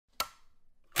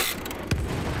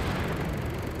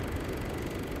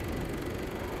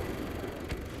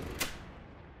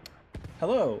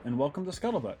Hello, and welcome to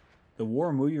Scuttlebutt, the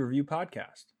War Movie Review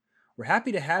Podcast. We're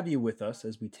happy to have you with us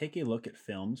as we take a look at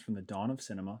films from the dawn of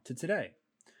cinema to today.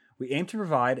 We aim to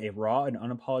provide a raw and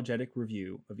unapologetic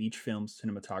review of each film's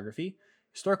cinematography,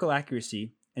 historical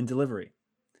accuracy, and delivery.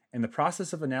 In the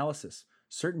process of analysis,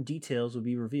 certain details will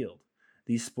be revealed.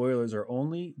 These spoilers are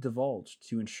only divulged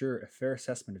to ensure a fair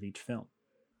assessment of each film.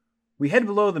 We head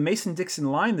below the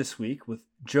Mason-Dixon line this week with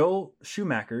Joel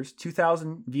Schumacher's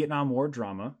 2000 Vietnam War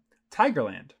drama,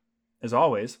 Tigerland. As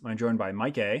always, I'm joined by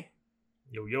Mike A.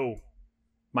 Yo.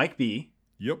 Mike B.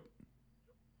 Yep.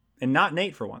 And not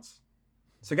Nate for once.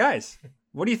 So guys,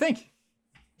 what do you think?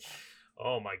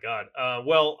 Oh my God.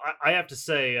 Well, I have to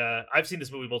say, I've seen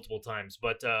this movie multiple times,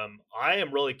 but I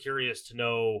am really curious to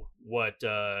know what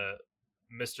Mr.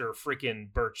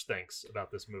 freaking Birch thinks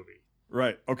about this movie.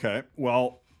 Right. Okay.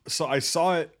 Well, so I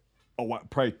saw it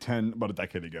probably about a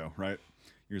decade ago, right?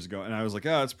 Years ago. And I was like,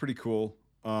 it's pretty cool.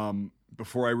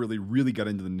 Before I really got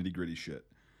into the nitty gritty shit.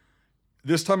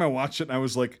 This time I watched it and I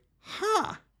was like,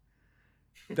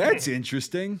 that's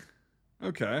interesting.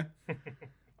 Okay.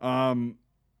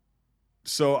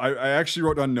 So I actually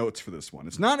wrote down notes for this one.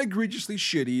 It's not egregiously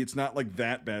shitty. It's not like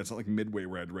that bad. It's not like Midway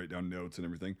where I had to write down notes and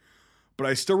everything. But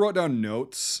I still wrote down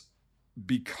notes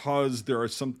because there are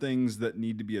some things that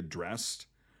need to be addressed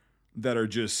that are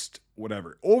just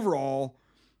whatever. Overall,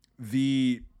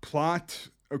 the plot,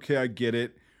 okay, I get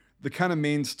it. The kind of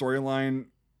main storyline,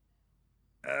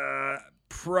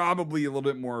 probably a little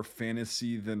bit more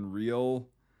fantasy than real,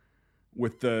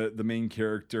 with the main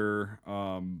character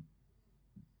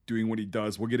doing what he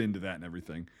does. We'll get into that and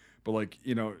everything. But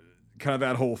kind of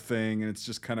that whole thing, and it's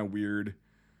just kind of weird.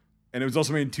 And it was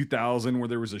also made in 2000, where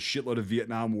there was a shitload of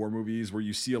Vietnam War movies where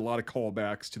you see a lot of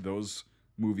callbacks to those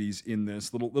movies in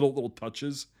this, little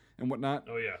touches and whatnot.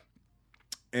 Oh yeah.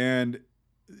 And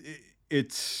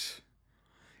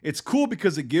it's cool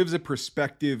because it gives a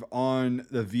perspective on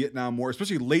the Vietnam War,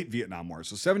 especially late Vietnam War.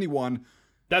 So 71.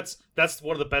 That's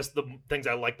one of the things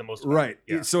I like the most about right.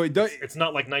 it. Yeah. So it does. It's not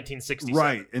like 1967.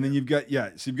 Right. And then you've got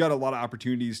a lot of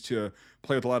opportunities to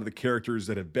play with a lot of the characters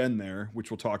that have been there, which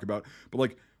we'll talk about.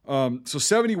 But so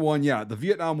 71, the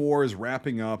Vietnam War is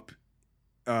wrapping up.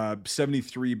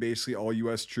 73, basically all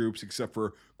U.S. troops, except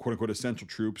for quote unquote essential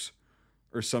troops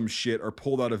or some shit, are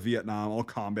pulled out of Vietnam, all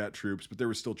combat troops, but there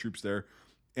were still troops there.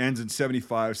 Ends in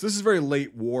 75. So this is very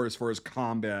late war as far as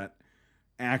combat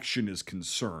action is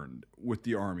concerned with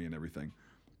the army and everything.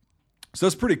 So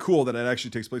that's pretty cool that it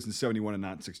actually takes place in 71 and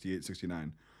not in 68,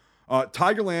 69.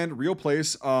 Tigerland, real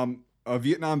place. A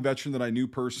Vietnam veteran that I knew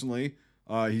personally.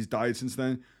 He's died since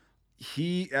then.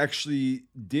 He actually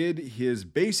did his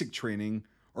basic training,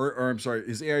 or I'm sorry,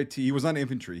 his AIT. He was not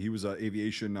infantry. He was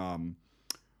aviation.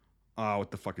 What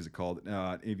the fuck is it called?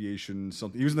 Aviation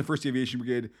something. He was in the 1st Aviation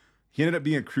Brigade. He ended up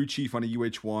being a crew chief on a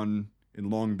UH-1 in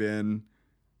Long Bin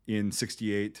in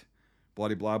 68, blah,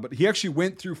 blah. But he actually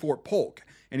went through Fort Polk,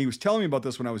 and he was telling me about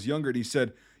this when I was younger, and he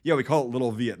said, we call it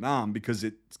Little Vietnam because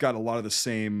it's got a lot of the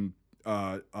same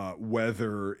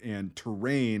weather and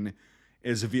terrain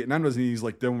as Vietnam does. And he's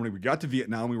like, then when we got to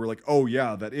Vietnam, we were like, oh,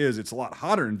 yeah, it's a lot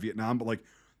hotter in Vietnam, but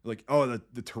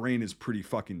the terrain is pretty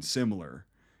fucking similar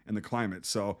in the climate.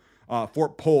 So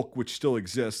Fort Polk, which still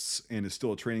exists and is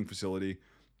still a training facility.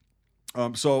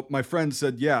 So my friend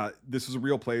said, this is a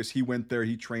real place. He went there.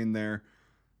 He trained there.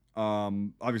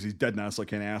 Obviously he's dead now, so I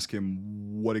can't ask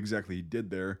him what exactly he did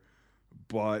there.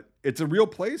 But it's a real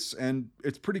place, and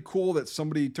it's pretty cool that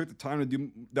somebody took the time to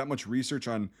do that much research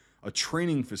on a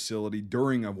training facility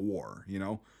during a war,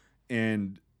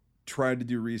 and tried to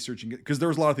do research because there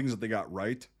was a lot of things that they got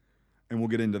right, and we'll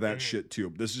get into that shit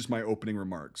too. This is just my opening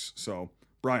remarks. So,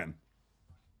 Brian.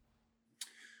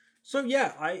 So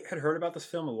yeah, I had heard about this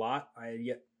film a lot. I had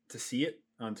yet to see it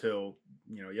until,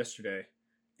 yesterday.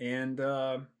 And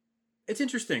it's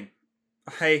interesting.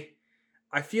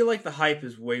 I feel like the hype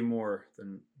is way more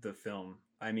than the film.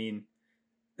 I mean,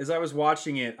 as I was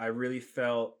watching it, I really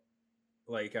felt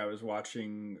like I was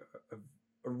watching a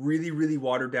really, really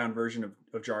watered down version of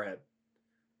Jarhead.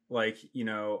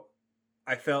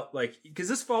 I felt like, because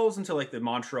this falls into the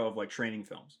mantra of training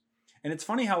films. And it's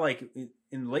funny how in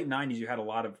the late 90s, you had a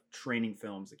lot of training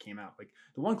films that came out.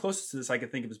 The one closest to this I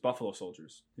could think of is Buffalo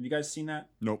Soldiers. Have you guys seen that?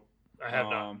 Nope. I have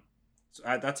not. So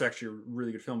that's actually a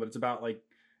really good film, but it's about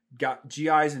got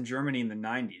GIs in Germany in the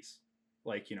 90s,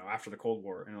 after the Cold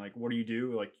War. And what do?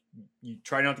 You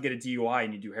try not to get a DUI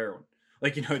and you do heroin.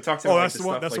 It talks about that's the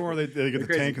one. That's the one where they get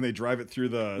the tank and they drive it through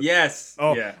the. Yes.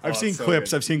 Oh, yeah. I've seen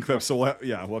clips. I've seen clips. So we'll have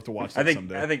to watch that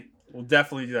someday. I think we'll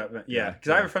definitely do that. Yeah,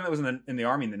 because I have a friend that was in the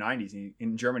army in the 90s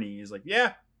in Germany. He's like,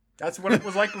 that's what it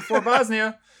was like before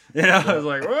Bosnia. I was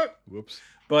like, what? Whoops.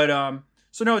 But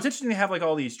So no, it's interesting to have like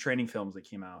all these training films that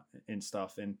came out and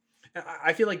stuff, and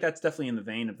I feel like that's definitely in the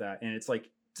vein of that. And it's like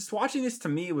just watching this to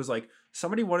me was like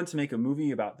somebody wanted to make a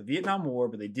movie about the Vietnam War,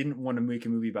 but they didn't want to make a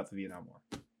movie about the Vietnam War.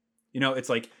 It's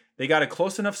like they got a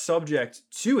close enough subject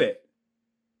to it,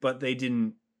 but they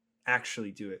didn't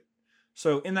actually do it.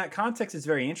 So in that context, it's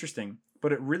very interesting.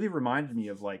 But it really reminded me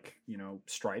of like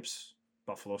Stripes,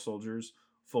 Buffalo Soldiers,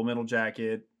 Full Metal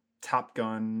Jacket, Top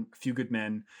Gun, A Few Good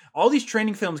Men. All these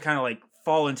training films kind of like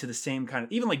fall into the same kind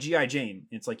of, even like G.I. Jane.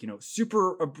 It's like,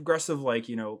 super aggressive, like,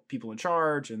 people in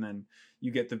charge. And then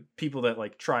you get the people that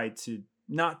like try to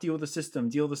not deal with the system,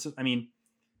 deal with the system. I mean,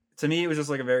 to me, it was just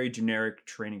like a very generic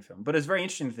training film. But it's very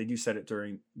interesting that they do set it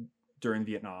during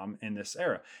Vietnam in this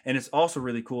era. And it's also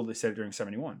really cool they said it during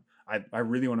 71. I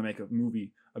really want to make a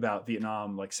movie about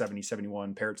Vietnam, like 70,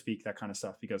 71, Parrots Peak, that kind of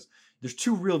stuff, because there's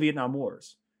two real Vietnam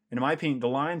wars. And in my opinion, the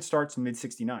line starts in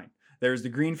mid-69. There's the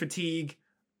Green Fatigue,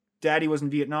 Daddy was in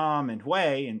Vietnam, and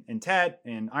Hue, and Tet,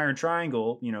 and Iron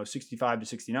Triangle, 65 to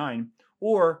 69.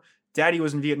 Or Daddy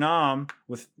was in Vietnam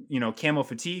with, camo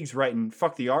fatigues, writing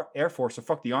fuck the Air Force or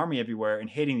fuck the Army everywhere and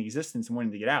hating the existence and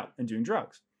wanting to get out and doing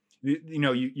drugs.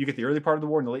 You get the early part of the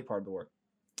war and the late part of the war.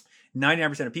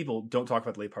 99% of people don't talk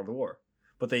about the late part of the war,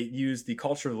 but they use the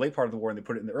culture of the late part of the war and they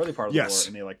put it in the early part of the war,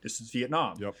 and they're like, this is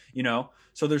Vietnam. Yep.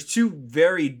 So there's two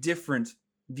very different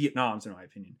Vietnams in my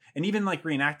opinion. And even like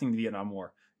reenacting the Vietnam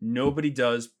War, nobody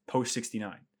does post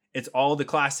 69. It's all the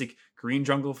classic green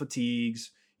jungle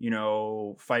fatigues,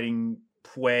 fighting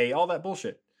Hue, all that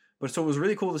bullshit. But so it was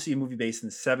really cool to see a movie based in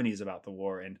the 70s about the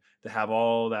war and to have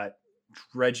all that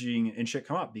dredging and shit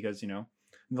come up, because the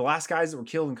last guys that were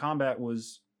killed in combat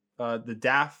was the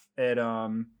DAF at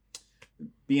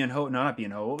Bien Ho. No, not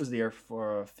Bien Ho. What was the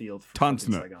airfield? Ton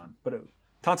Son Nhut. But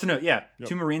Ton Son Nhut, yeah. Yep.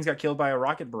 2 Marines got killed by a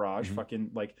rocket barrage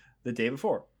fucking like the day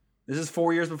before. This is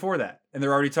 4 years before that. And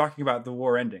they're already talking about the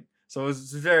war ending. So it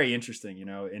was very interesting,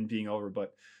 and being over.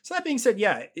 But so that being said,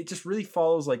 yeah, it just really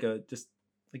follows like just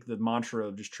like the mantra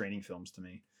of just training films to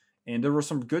me. And there were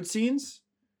some good scenes,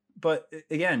 but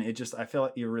again, I felt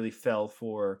like you really fell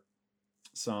for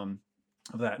some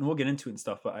of that, and we'll get into it and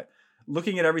stuff. But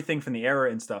looking at everything from the era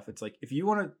and stuff, it's like if you're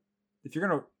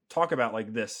gonna talk about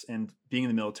like this and being in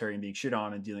the military and being shit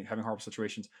on and having horrible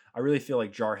situations, I really feel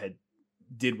like Jarhead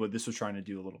did what this was trying to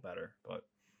do a little better. But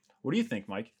what do you think,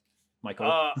 Michael?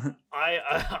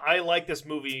 I like this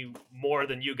movie more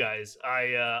than you guys.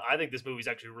 I think this movie's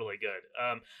actually really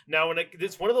good. Now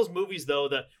it's one of those movies though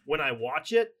that when I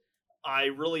watch it, I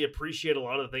really appreciate a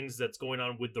lot of the things that's going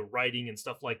on with the writing and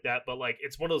stuff like that. But like,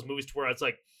 it's one of those movies to where it's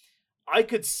like, I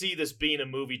could see this being a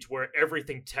movie to where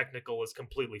everything technical is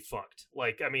completely fucked.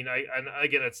 Like, I mean,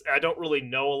 I don't really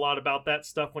know a lot about that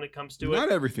stuff when it comes to not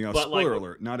it. Everything. Spoiler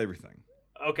alert. Not everything.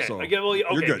 Okay. So, Okay. Well, okay.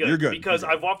 You're good. Because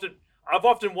you're good. I've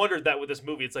often wondered that with this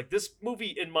movie. It's like this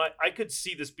movie I could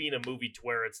see this being a movie to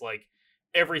where it's like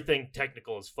everything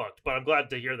technical is fucked. But I'm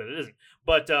glad to hear that it isn't.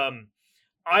 But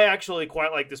I actually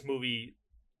quite like this movie.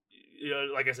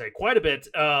 Like I say, quite a bit.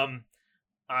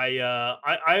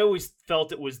 I always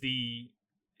felt it was the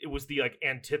like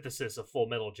antithesis of Full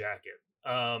Metal Jacket.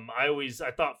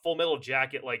 I thought Full Metal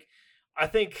Jacket, like, I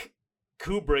think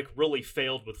Kubrick really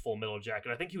failed with Full Metal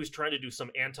Jacket. I think he was trying to do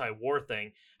some anti-war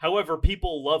thing. However,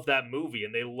 people love that movie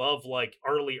and they love like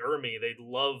Arlie Ermy. They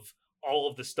love all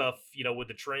of the stuff, with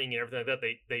the training and everything like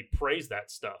that. They praise that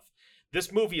stuff.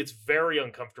 This movie, it's very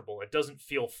uncomfortable. It doesn't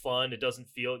feel fun.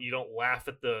 You don't laugh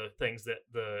at the things that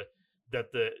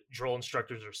the drill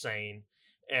instructors are saying.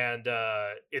 And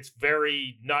it's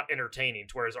very not entertaining,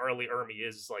 whereas Arlie Ermy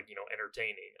is like,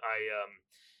 entertaining.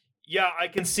 I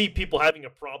can see people having a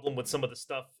problem with some of the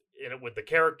stuff in it with the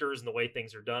characters and the way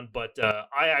things are done, but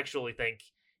I actually think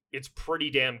it's pretty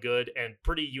damn good and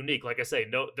pretty unique. Like I say,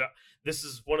 this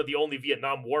is one of the only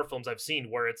Vietnam War films I've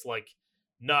seen where it's like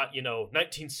not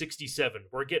 1967.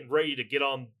 We're getting ready to get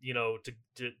on,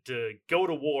 to go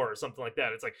to war or something like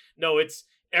that. It's like, no, it's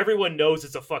everyone knows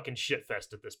it's a fucking shit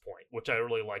fest at this point, which I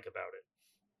really like about it.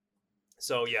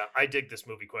 So yeah, I dig this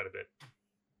movie quite a bit.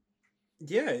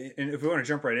 Yeah, and if we want to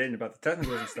jump right in about the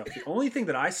technicals and stuff, the only thing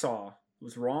that I saw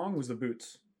was wrong was the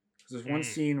boots. Because there's one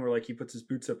scene where like he puts his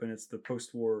boots up and it's the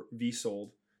post-war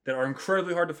V-soled that are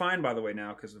incredibly hard to find, by the way,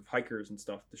 now because of hikers and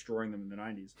stuff destroying them in the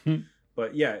 90s.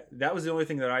 But yeah, that was the only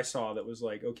thing that I saw that was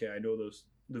like, okay, I know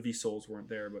the V-soles weren't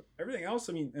there, but everything else,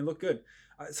 I mean, it looked good.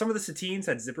 Some of the Satines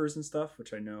had zippers and stuff,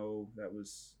 which I know that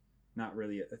was not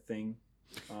really a thing.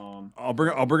 I'll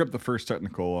bring up the first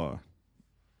technical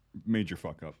major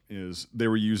fuck up is they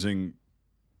were using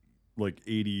like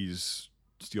 80s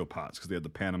steel pots because they had the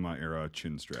Panama era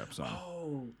chin straps on.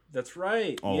 Oh, that's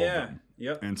right. All yeah. of them.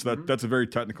 Yep. And so that's a very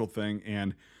technical thing.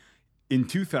 And in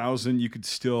 2000, you could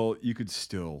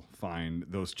still find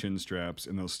those chin straps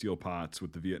and those steel pots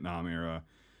with the Vietnam era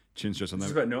chin straps on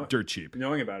them. Dirt cheap.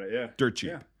 Knowing about it, yeah. Dirt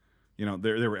cheap. Yeah. You know,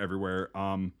 they were everywhere.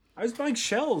 I was buying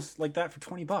shells like that for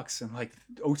 $20 in like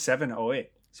 07,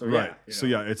 08. So yeah. Right. So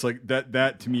yeah, it's like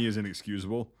that to me is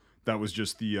inexcusable. That was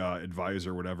just the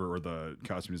advisor or whatever, or the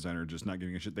costume designer just not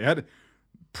giving a shit. They had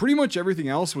pretty much everything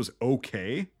else was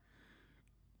okay.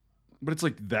 But it's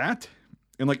like that.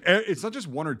 And like, it's not just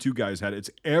one or two guys had it. It's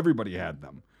everybody had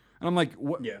them. And I'm like,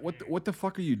 what the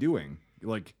fuck are you doing?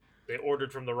 Like, they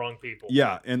ordered from the wrong people.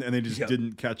 Yeah. And they just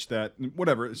didn't catch that.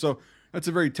 Whatever. So that's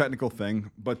a very technical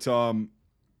thing. But,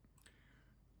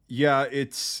 yeah,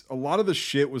 it's a lot of the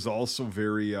shit was also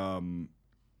very, kind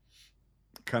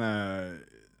of,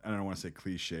 I don't want to say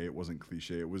cliche. It wasn't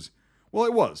cliche. It was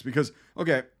because,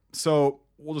 okay, so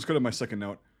we'll just go to my second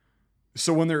note.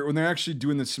 So when they're actually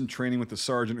doing some training with the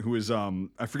sergeant, who is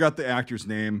I forgot the actor's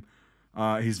name.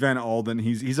 He's Van Alden.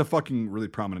 He's a fucking really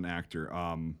prominent actor.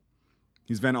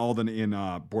 He's Van Alden in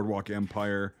Boardwalk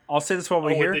Empire. I'll say this while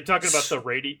we're here. They're talking about the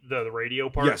radio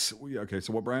part. Yes. Okay.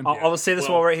 So what, Brian? I'll say this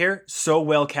while we're right here. So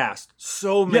well cast.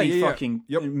 So many fucking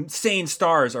insane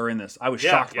stars are in this. I was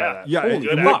shocked by that. Yeah.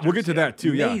 We'll get to that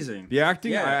too. Amazing. Yeah. The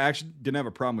acting. I actually didn't have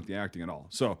a problem with the acting at all.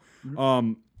 So,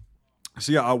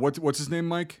 what's his name,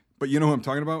 Mike? But you know who I'm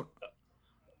talking about?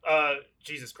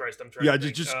 Jesus Christ, I'm trying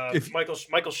to think. If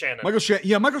Michael Shannon.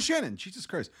 Michael Shannon. Jesus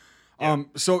Christ. Yeah.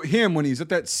 So him, when he's at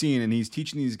that scene and he's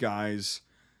teaching these guys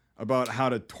about how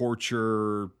to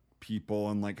torture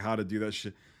people and like how to do that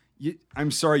shit.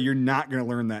 I'm sorry, you're not going to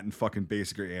learn that in fucking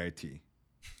basic or AIT.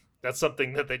 That's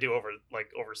something that they do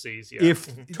overseas. Yeah. If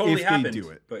totally if happened, they do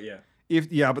it, but yeah.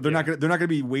 But they're not gonna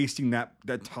be wasting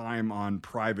that time on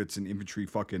privates and infantry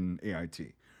fucking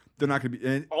AIT. They're not going to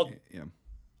be.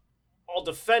 I'll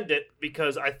defend it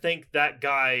because I think that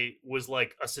guy was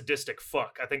like a sadistic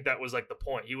fuck. I think that was like the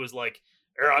point. He was like,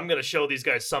 I'm going to show these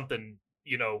guys something,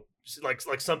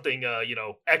 like something,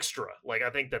 extra. Like,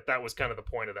 I think that was kind of the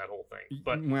point of that whole thing.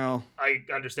 But I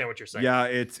understand what you're saying. Yeah,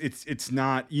 it's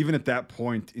not, even at that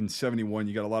point in 71,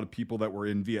 you got a lot of people that were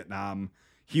in Vietnam.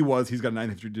 He's got a 9th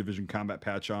Infantry Division combat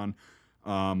patch on,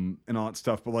 and all that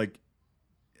stuff. But like,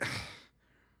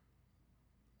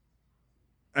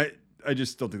 I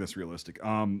just don't think that's realistic.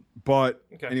 But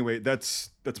anyway,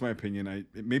 that's my opinion.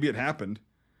 Maybe it happened.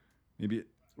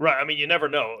 Right. I mean, you never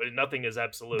know. Nothing is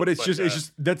absolute. But it's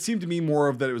just that seemed to me more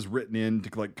of that it was written in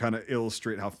to like kind of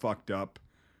illustrate how fucked up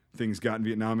things got in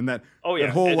Vietnam, and that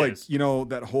whole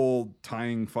that whole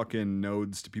tying fucking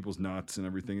nodes to people's nuts and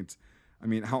everything.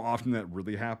 How often that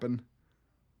really happened?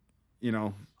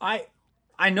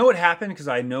 I know it happened because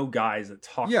I know guys that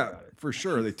talk about it. Yeah, for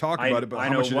sure. They talk about it, but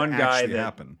how much did it actually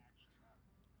happen?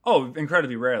 Oh,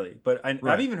 incredibly rarely. But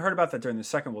I've even heard about that during the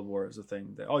Second World War as a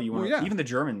thing. That, you want even the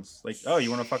Germans, like, you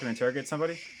want to fucking interrogate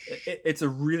somebody? It's a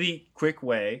really quick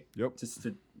way just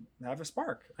to have a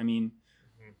spark.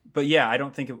 But yeah, I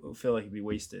don't think it will feel like it'd be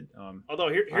wasted. Although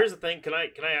here's the thing. Can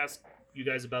I ask you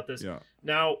guys about this? Yeah.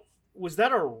 Now, was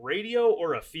that a radio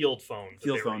or a field phone that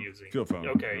they were using? Field phone.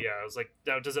 Okay, yeah. I was like,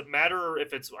 now, does it matter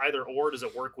if it's either or? Does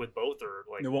it work with both or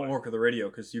like? It won't work with the radio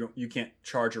because you can't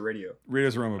charge a radio.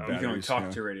 Radios run with batteries. You can only talk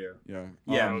to radio. Yeah.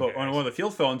 Yeah, but on one of the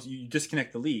field phones, you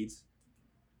disconnect the leads.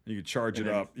 You can charge it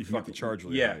up. You can get the charge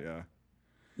really high. Yeah.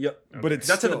 Yep. Okay. But it's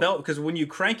how the bell, because when you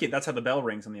crank it, that's how the bell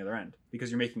rings on the other end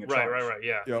because you're making a charge. Right.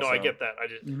 Yeah. I get that. I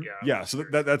just Yeah. So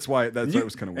that's why it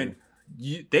was kind of weird.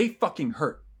 And they fucking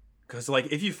hurt. Because,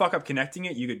 like, if you fuck up connecting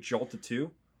it, you get jolted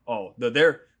too. Oh,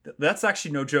 that's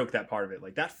actually no joke, that part of it.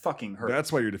 Like, that fucking hurts.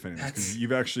 That's why you're defending this, because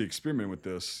you've actually experimented with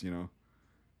this, Had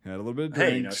a little bit of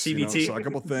drinks, CBT. Saw a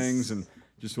couple things, and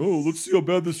just, let's see how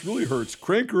bad this really hurts.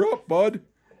 Crank her up, bud.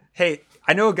 Hey,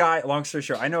 I know a guy, long story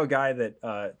short,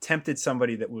 that tempted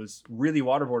somebody that was really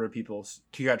waterboarded people.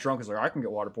 He got drunk. He's like, I can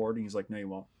get waterboarded. And he's like, no, you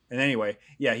won't. And anyway,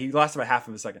 he lasted about half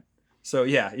of a second. So,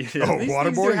 yeah.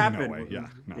 Waterboarding? No way. Yeah.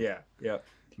 No. Yeah. No.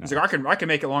 He's like, I can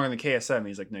make it longer than KSM. And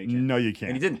he's like, no, you can't. No, you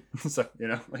can't. And he didn't. So,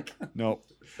 like. No.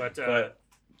 But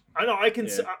I know I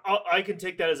can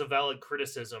take that as a valid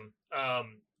criticism.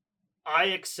 I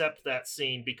accept that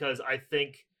scene because I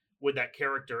think with that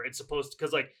character, it's supposed to,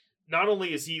 because like, not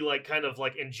only is he like kind of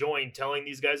like enjoying telling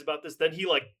these guys about this, then he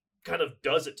like kind of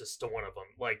does it to one of them.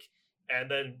 Like, and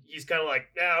then he's kind of like,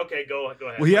 okay, go ahead.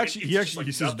 Well,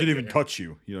 he says didn't even touch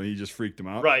you. He just freaked him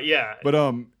out. Right, yeah. But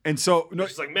and so no,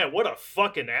 it's like, man, what a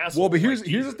fucking asshole. Well, but here's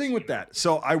the thing with that.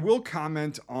 So I will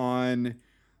comment on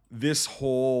this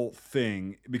whole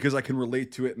thing because I can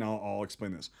relate to it, and I'll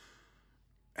explain this.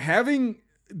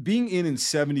 Being in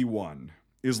 71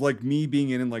 is like me being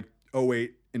in like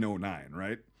 08 and 09,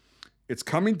 right? It's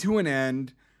coming to an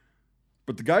end.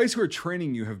 But the guys who are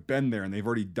training you have been there and they've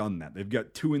already done that. They've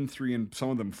got 2 and 3 and some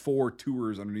of them 4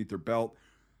 tours underneath their belt.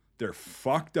 They're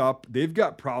fucked up. They've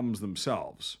got problems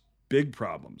themselves. Big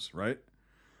problems, right?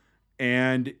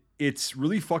 And it's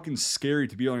really fucking scary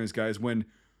to be on these guys when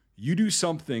you do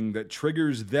something that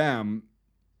triggers them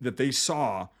that they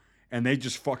saw and they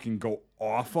just fucking go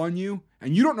off on you.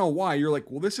 And you don't know why. You're like,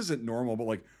 well, this isn't normal, but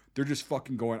like they're just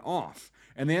fucking going off.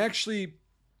 And they actually...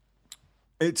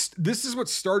 This is what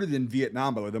started in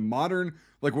Vietnam, by the way. The modern,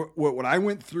 like what I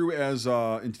went through as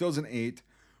in 2008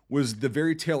 was the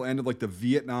very tail end of like the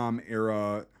Vietnam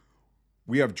era.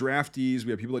 We have draftees, we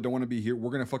have people that don't want to be here.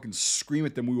 We're gonna fucking scream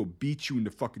at them. We will beat you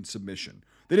into fucking submission.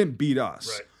 They didn't beat us,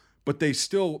 Right. but they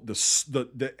still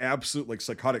the absolute like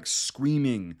psychotic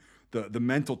screaming, the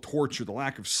mental torture, the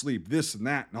lack of sleep, this and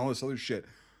that, and all this other shit.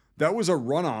 That was a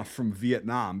runoff from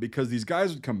Vietnam because these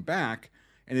guys would come back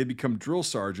and they'd become drill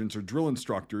sergeants or drill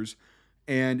instructors,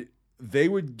 and they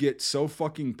would get so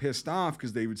fucking pissed off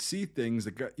because they would see things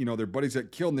that got, their buddies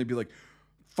got killed, and they'd be like,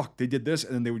 "Fuck, they did this,"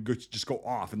 and then they would just go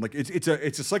off. And like it's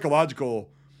a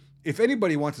psychological. If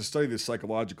anybody wants to study this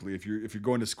psychologically, if you're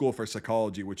going to school for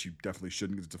psychology, which you definitely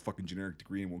shouldn't, because it's a fucking generic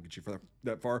degree and won't get you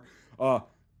that far.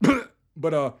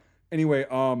 Anyway,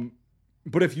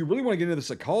 but if you really want to get into the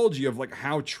psychology of like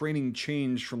how training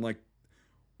changed from like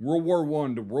World War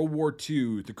I to World War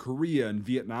II to Korea and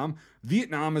Vietnam.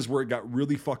 Vietnam is where it got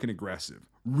really fucking aggressive.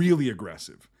 Really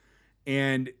aggressive.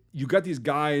 And you got these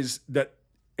guys that,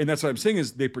 and that's what I'm saying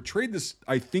is they portrayed this,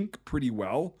 I think, pretty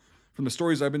well from the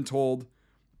stories I've been told,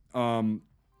 and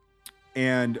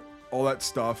all that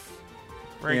stuff.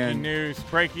 Breaking news. What's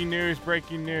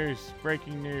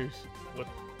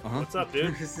up,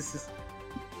 dude?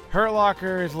 Hurt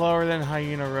Locker is lower than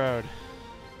Hyena Road.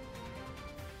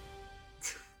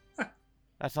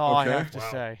 That's all I have to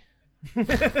say.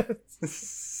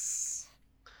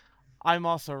 I'm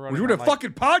also running. We're doing a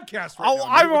fucking podcast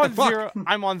right now.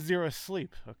 I'm on zero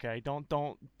sleep. Okay, don't.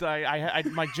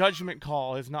 My judgment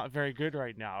call is not very good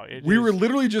right now. We were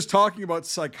literally just talking about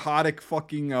psychotic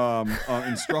fucking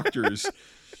instructors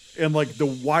and like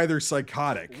why they're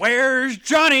psychotic. Where's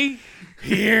Johnny?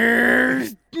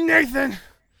 Here's Nathan.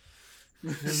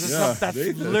 That's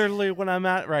Nathan. literally what I'm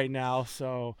at right now.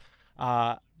 So.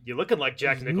 You're looking like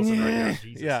Jack Nicholson right now.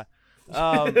 Jesus. Yeah.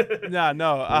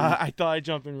 I thought I'd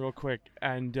jump in real quick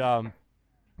and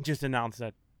just announce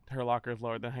that Her Locker is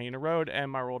lower than Hyena Road and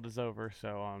my world is over.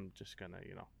 So I'm just going to,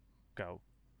 go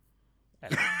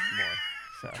edit more.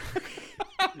 So.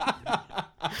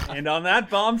 And on that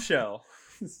bombshell.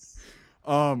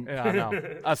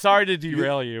 Sorry to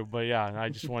derail you, but yeah, I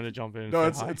just wanted to jump in. No,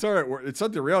 it's all right. It's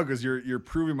not derailed because you're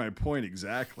proving my point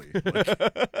exactly.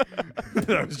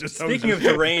 Like, Speaking of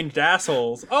deranged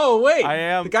assholes. Oh wait,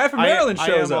 the guy from Maryland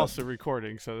shows up. I am also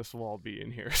recording, so this will all be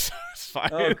in here. So it's fine.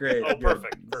 Oh great. Oh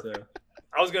perfect. So.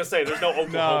 I was gonna say there's no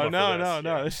Oklahoma.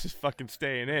 No. This is fucking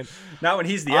staying in. Not when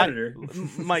he's the editor.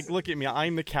 Mike, look at me.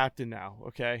 I'm the captain now.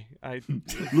 Okay.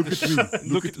 Look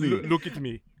at me. Look at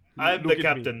me. I'm the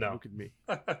captain now. Look at me.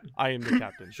 I am the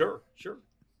captain. Sure.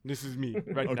 This is me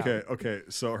right now. Okay.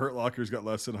 So Hurt Locker's got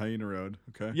less than Hyena Road.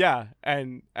 Okay. Yeah,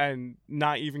 and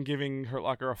not even giving Hurt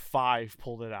Locker a 5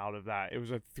 pulled it out of that. It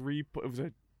was a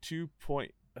 2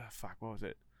 point. Fuck, what was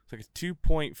it? It's like a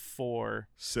 2.4.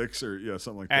 6 or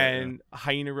something like that. And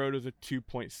Hyena Road was a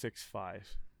 2.65.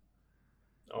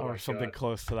 Or something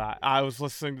close to that. I was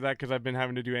listening to that because I've been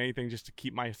having to do anything just to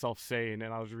keep myself sane,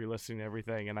 and I was re-listening to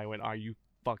everything, and I went, "Are you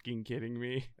fucking kidding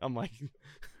me?" I'm like,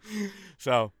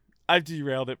 so I've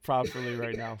derailed it properly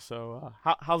right now. So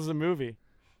how's the movie?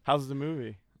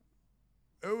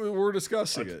 We're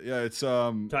discussing it. Yeah, it's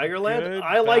Tigerland. Good,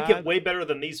 I like bad. it way better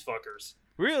than these fuckers.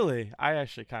 Really? I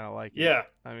actually kind of like it. Yeah.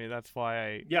 I mean, that's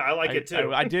why I like it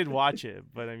too. I did watch it,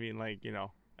 but I mean, like,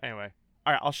 anyway.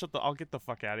 All right, I'll get the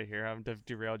fuck out of here. I've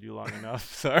derailed you long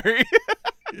enough. Sorry.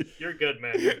 You're good,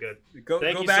 man. You're good. Go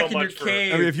back in your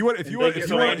cave. I mean, if you want to take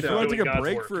a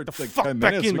break for Get the like fuck 10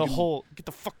 back minutes, in the hole. Get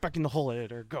the fuck back in the hole,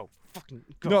 editor. Go. Fucking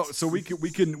go. No, so we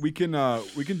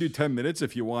can do 10 minutes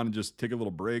if you want to just take a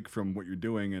little break from what you're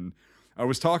doing. And I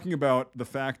was talking about the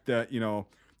fact that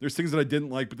there's things that I didn't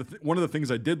like, but one of the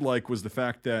things I did like was the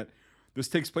fact that this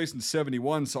takes place in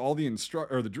 71. So all the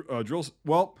drills.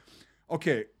 Well,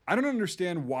 okay, I don't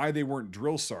understand why they weren't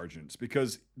drill sergeants,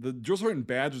 because the drill sergeant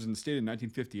badge was instated in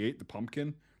 1958, the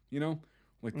pumpkin,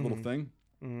 like the little thing.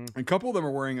 Mm-hmm. And a couple of them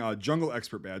are wearing jungle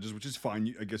expert badges, which is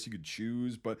fine. I guess you could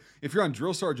choose, but if you're on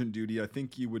drill sergeant duty, I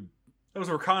think you would. That was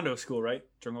a Recondo school, right?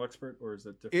 Jungle expert, or is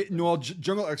that different?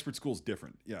 Jungle expert school is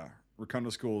different. Yeah,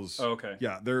 Recondo School's. Oh, okay.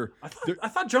 Yeah, I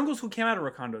thought Jungle School came out of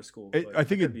Recondo School. I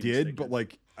think it did, mistaken. but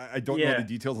like I don't know the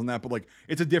details on that. But like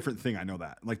it's a different thing. I know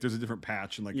that. Like there's a different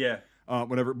patch and like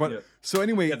whatever. But so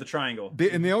anyway, the triangle.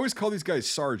 They always call these guys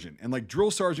sergeant, and like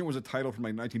drill sergeant was a title from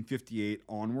like 1958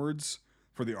 onwards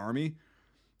for the Army.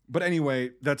 But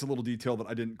anyway, that's a little detail that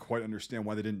I didn't quite understand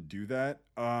why they didn't do that.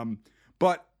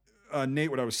 But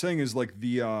Nate, what I was saying is like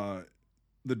the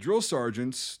drill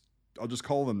sergeants, I'll just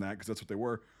call them that because that's what they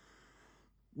were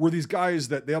these guys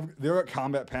that they're at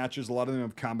combat patches. A lot of them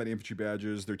have combat infantry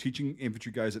badges. They're teaching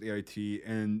infantry guys at AIT,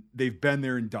 and they've been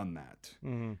there and done that.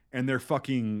 Mm-hmm. And they're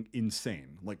fucking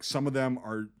insane. Like some of them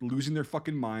are losing their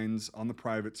fucking minds on the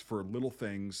privates for little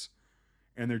things,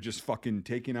 and they're just fucking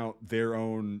taking out their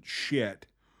own shit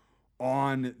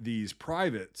on these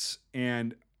privates.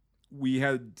 And we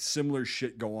had similar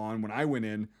shit go on when I went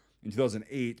in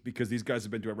 2008 because these guys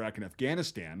have been to Iraq and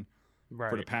Afghanistan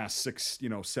for the past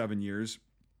 7 years.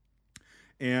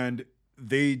 And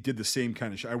they did the same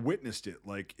kind of shit. I witnessed it.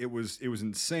 Like it was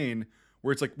insane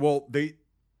where it's like, well, I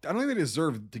don't think they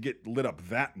deserve to get lit up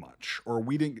that much, or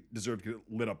we didn't deserve to get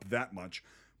lit up that much,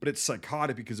 but it's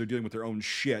psychotic because they're dealing with their own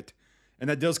shit. And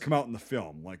that does come out in the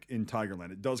film, like in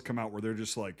Tigerland. It does come out where they're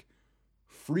just like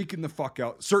freaking the fuck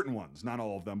out. Certain ones, not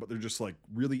all of them, but they're just like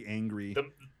really angry.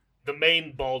 The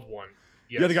main bald one.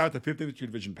 Yes. Yeah, the guy with the 5th Infantry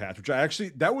Division patch, which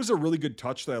that was a really good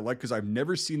touch that I like because I've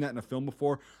never seen that in a film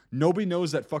before. Nobody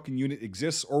knows that fucking unit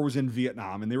exists or was in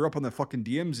Vietnam, and they were up on the fucking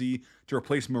DMZ to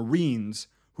replace Marines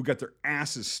who got their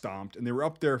asses stomped, and they were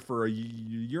up there for a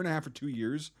year and a half or 2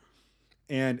 years.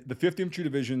 And the 5th Infantry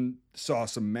Division saw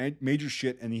some major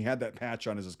shit, and he had that patch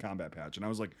on as his combat patch, and I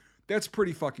was like, that's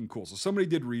pretty fucking cool. So somebody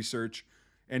did research,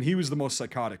 and he was the most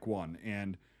psychotic one,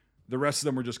 and the rest of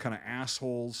them were just kind of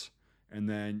assholes. And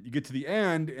then you get to the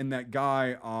end, and that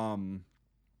guy,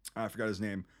 I forgot his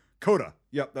name, Coda.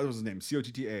 Yep, that was his name,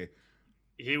 Cotta.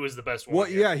 He was the best one. Well,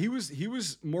 yeah, he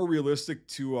was more realistic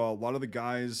to a lot of the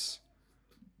guys,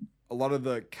 a lot of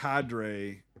the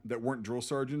cadre that weren't drill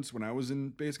sergeants when I was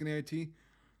in basic and AIT,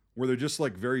 where they're just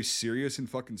like very serious and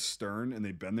fucking stern, and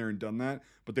they've been there and done that,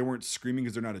 but they weren't screaming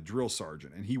because they're not a drill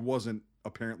sergeant, and he wasn't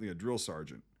apparently a drill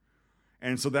sergeant.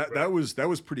 And so that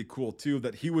was pretty cool too.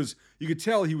 That you could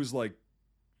tell he was like,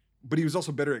 but he was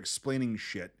also better at explaining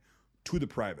shit to the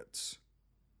privates.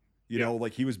 You know,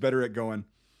 like he was better at going,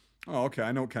 oh, okay,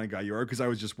 I know what kind of guy you are because I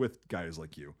was just with guys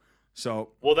like you.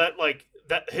 So well,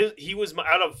 he was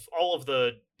out of all of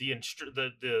the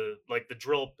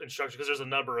drill instruction, because there's a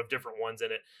number of different ones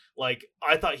in it. Like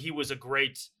I thought he was a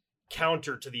great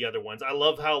counter to the other ones. I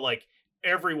love how like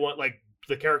everyone like.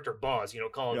 The character Boz,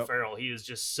 Colin Farrell, he is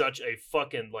just such a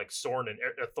fucking like thorn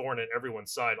in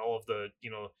everyone's side. All of the,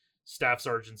 staff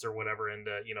sergeants or whatever, and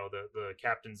the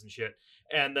captains and shit.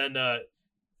 And then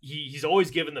he's always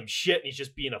giving them shit, and he's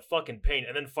just being a fucking pain.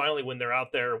 And then finally, when they're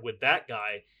out there with that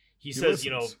guy, he says,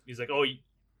 listens. He's like, oh,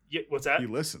 what's that? He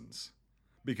listens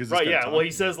because right, yeah. Well,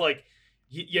 he says like.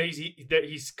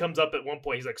 He comes up at one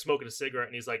point. He's like smoking a cigarette,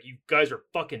 and he's like, "You guys are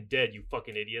fucking dead, you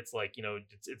fucking idiots! Like,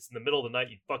 it's in the middle of the night.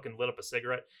 You fucking lit up a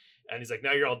cigarette." And he's like,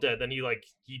 "Now you're all dead." Then he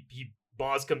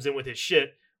Boz comes in with his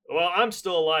shit. Well, I'm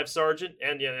still alive, Sergeant.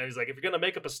 And he's like, "If you're gonna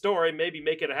make up a story, maybe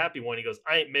make it a happy one." He goes,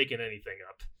 "I ain't making anything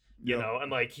up," you know. And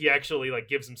like he actually like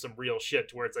gives him some real shit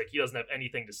to where it's like he doesn't have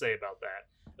anything to say about that,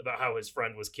 about how his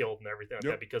friend was killed and everything like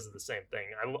that because of the same thing.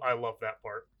 I love that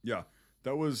part. Yeah.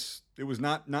 It was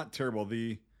not terrible.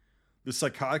 The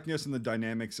psychoticness and the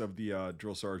dynamics of the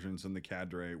drill sergeants and the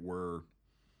cadre were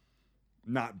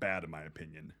not bad in my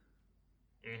opinion.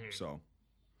 Mm-hmm. So,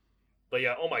 but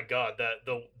yeah, oh my god, that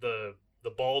the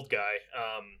bald guy,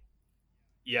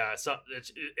 so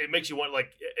it makes you want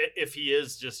like if he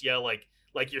is just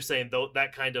like you're saying though,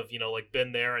 that kind of like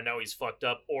been there and now he's fucked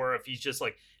up, or if he's just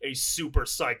like a super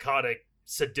psychotic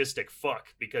sadistic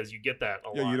fuck, because you get that a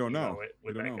lot. You don't know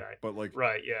with that guy. But like,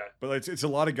 right, yeah. But it's a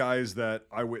lot of guys that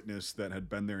I witnessed that had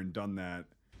been there and done that.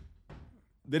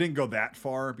 They didn't go that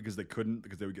far because they couldn't,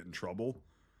 because they would get in trouble.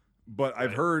 But right.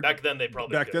 I've heard back then they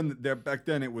probably back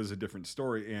then it was a different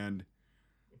story, and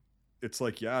it's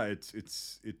like it's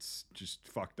just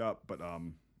fucked up. But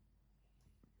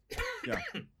yeah.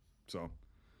 So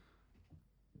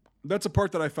that's a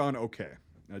part that I found okay.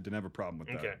 I didn't have a problem with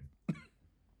that. Okay.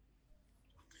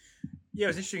 Yeah, it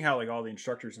was interesting how like all the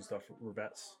instructors and stuff were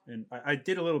vets, and I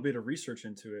did a little bit of research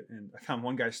into it, and I found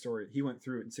one guy's story. He went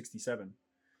through it in '67,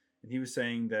 and he was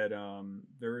saying that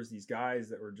there was these guys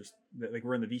that were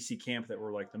were in the VC camp that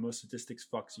were like the most sadistic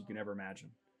fucks you can ever imagine,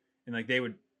 and like they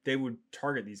would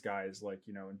target these guys like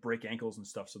and break ankles and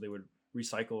stuff, so they would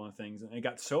recycle and things, and it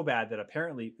got so bad that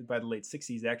apparently by the late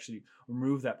 '60s they actually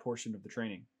removed that portion of the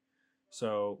training.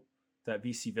 So that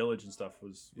VC Village and stuff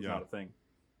was not a thing.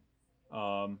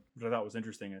 Which I thought was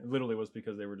interesting. It literally was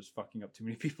because they were just fucking up too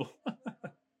many people.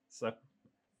 So,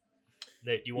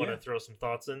 Nate, you want to throw some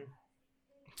thoughts in?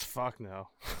 Fuck no.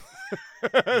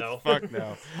 No? Fuck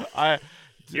no.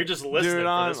 You're just listening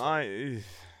for this one.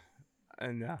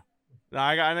 No,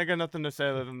 I got nothing to say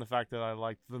other than the fact that I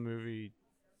liked the movie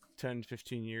 10,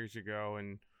 15 years ago,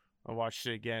 and I watched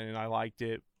it again and I liked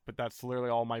it, but that's literally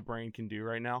all my brain can do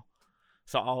right now.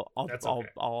 So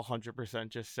I'll 100%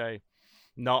 just say,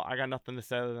 no, I got nothing to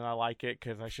say other than I like it,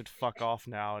 because I should fuck off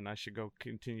now and I should go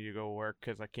continue to go work,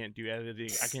 because I can't do editing.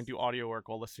 I can't do audio work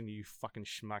while listening to you fucking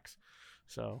schmucks.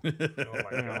 So, Oh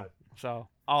my God. So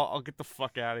I'll get the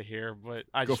fuck out of here. But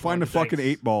I Go just find a wanted to say- fucking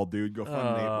 8-ball, dude. Go find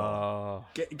an 8-ball.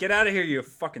 get out of here, you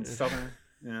fucking southerner.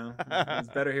 You know, it's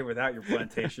better here without your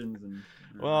plantations and.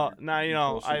 Well, now you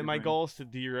know. bullshit in your My brain. goal is to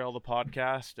derail the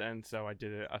podcast, and so I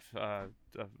did it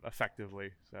effectively.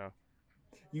 So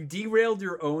You derailed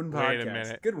your own podcast. wait a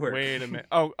minute. Good work. Wait a minute.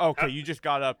 Oh, okay. You just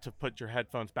got up to put your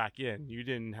headphones back in. You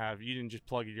didn't just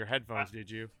plug in your headphones, did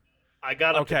you? I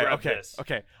got up to grab this.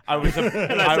 Okay. I was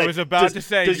like, was about to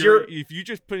say, does your- if you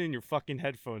just put in your fucking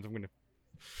headphones, I'm gonna.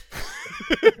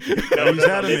 No, He's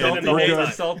had a they've been meal. in the We're whole good.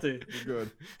 time. Salty. We're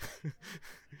good.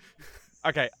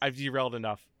 Okay, I've derailed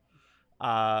enough.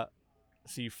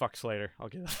 See you fucks later. I'll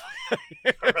get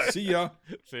Alright. See ya.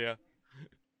 See ya.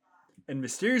 And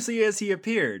mysteriously as he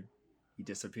appeared, he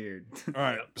disappeared. All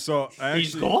right. Yep. So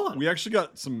He's gone. we actually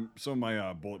got some of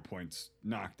my bullet points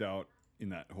knocked out in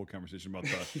that whole conversation about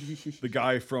the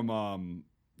guy from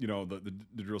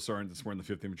the drill sergeant that's wearing the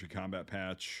 5th Infantry combat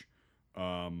patch,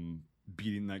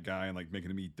 beating that guy and like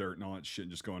making him eat dirt and all that shit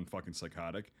and just going fucking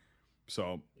psychotic.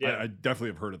 So Yeah. I definitely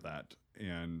have heard of that,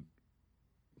 and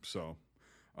so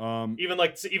Even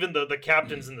the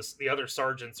captains and the other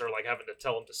sergeants are like having to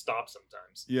tell him to stop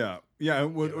sometimes. yeah.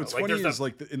 What's like, funny there's is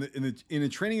like in a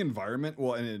training environment,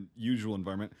 well, in a usual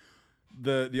environment,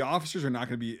 the officers are not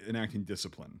going to be enacting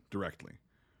discipline directly.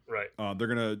 Right. They're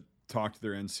gonna talk to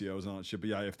their NCOs and all that shit. But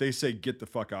yeah, if they say get the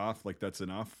fuck off, like that's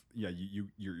enough. Yeah,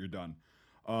 you're done.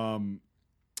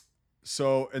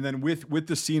 So and then with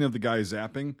the scene of the guy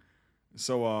zapping,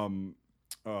 so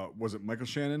was it Michael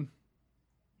Shannon?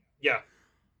 Yeah.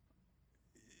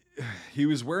 He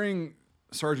was wearing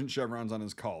sergeant chevrons on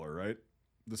his collar, right?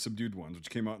 The subdued ones, which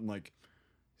came out in like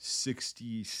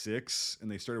 66,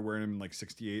 and they started wearing them in like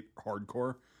 68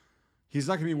 hardcore. He's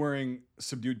not gonna be wearing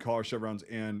subdued collar chevrons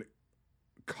and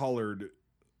collared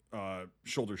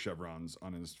shoulder chevrons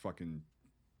on his fucking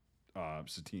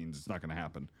Satines. It's not gonna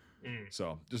happen.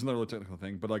 So just another little technical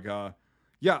thing. But like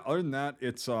yeah, other than that,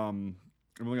 it's I've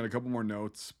only got a couple more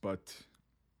notes, but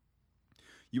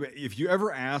if you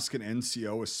ever ask an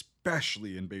NCO,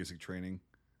 especially in basic training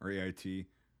or AIT,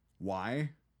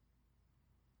 why,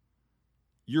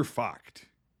 you're fucked.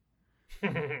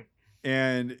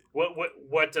 And what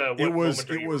it was moment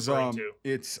are you referring to?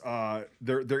 it's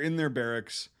they're in their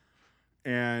barracks,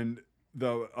 and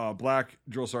the black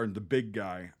drill sergeant, the big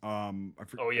guy, I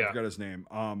forgot his name.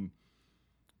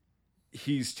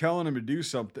 He's telling him to do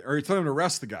something, or he's telling him to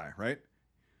arrest the guy, right?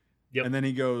 Yep. And then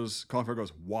Colin Farrell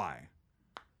goes, why?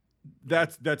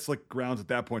 That's like grounds at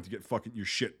that point to get fucking your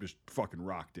shit just fucking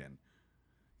rocked in.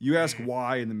 You ask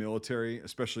why in the military,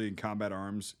 especially in combat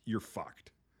arms, you're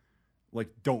fucked. Like,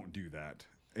 don't do that.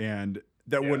 And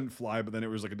that wouldn't fly, but then it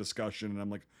was like a discussion, and I'm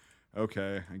like,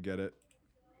 okay, I get it.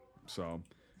 So,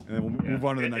 and then we'll move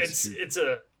on to the next two. It's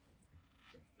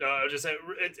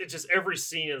just every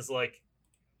scene is like,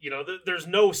 there's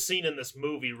no scene in this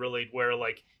movie really where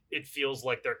like it feels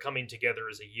like they're coming together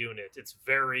as a unit. It's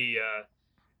very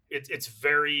it's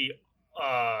very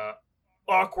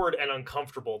awkward and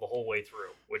uncomfortable the whole way through,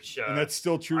 which and that's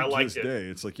still true I to liked this day.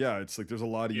 It's like, it's like there's a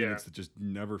lot of units that just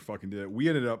never fucking did it. We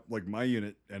ended up, like, my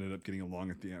unit ended up getting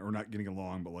along at the end, or not getting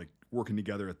along, but like working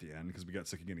together at the end, because we got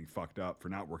sick of getting fucked up for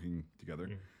not working together.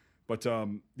 But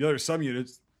the other some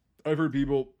units, I've heard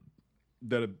people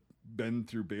that have been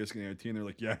through basic AIT, and they're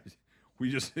like,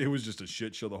 it was just a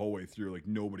shit show the whole way through. Like,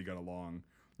 nobody got along,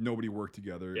 nobody worked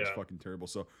together. It was fucking terrible.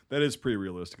 So that is pretty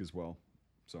realistic as well.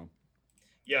 So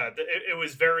it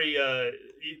was very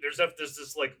there's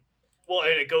this like, well,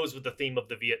 and it goes with the theme of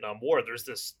the Vietnam War. There's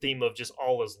this theme of just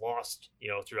all is lost,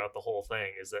 throughout the whole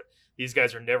thing, is that these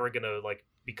guys are never gonna like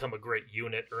become a great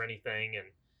unit or anything, and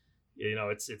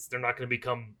it's they're not gonna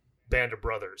become band of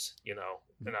brothers, and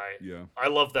I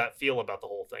love that feel about the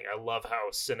whole thing. I love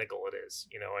how cynical it is,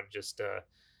 and just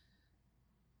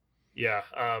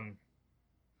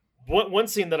one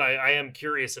scene that I am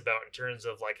curious about in terms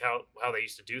of like how they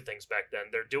used to do things back then.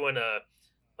 They're doing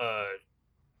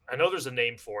I I know there's a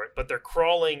name for it, but they're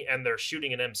crawling and they're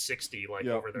shooting an M60 like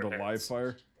over their the heads. live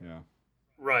fire. Yeah.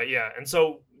 Right. Yeah. And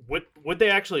so would they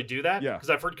actually do that? Yeah. Because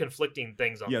I've heard conflicting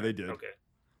things on that. Yeah, they did. Okay.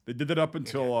 They did that up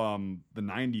until the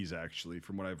 90s, actually,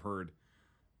 from what I've heard.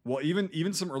 Well,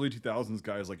 even some early 2000s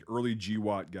guys, like early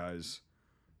GWAT guys,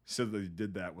 said that they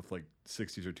did that with like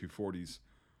 60s or 240s.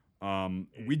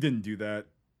 We didn't do that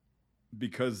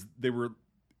because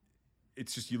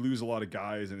it's just you lose a lot of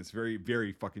guys and it's very,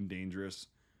 very fucking dangerous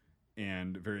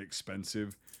and very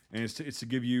expensive. And it's to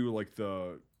give you like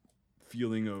the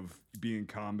feeling of being in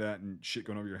combat and shit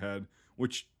going over your head,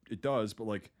 which it does, but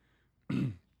like,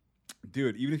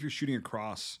 dude, even if you're shooting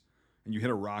across and you hit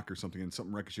a rock or something and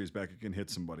something ricochets back, it can hit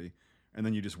somebody. And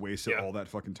then you just wasted all that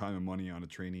fucking time and money on a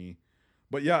trainee.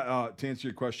 But yeah, to answer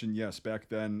your question, yes, back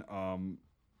then,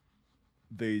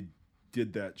 they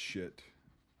did that shit.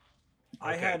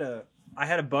 I had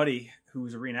a buddy who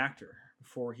was a reenactor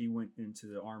before he went into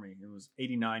the army. It was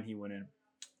 89 he went in,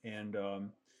 and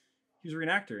he was a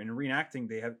reenactor. And in reenacting,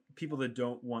 they have people that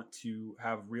don't want to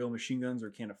have real machine guns or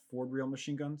can't afford real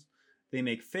machine guns. They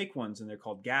make fake ones, and they're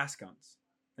called gas guns.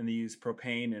 And they use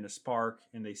propane and a spark,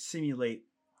 and they simulate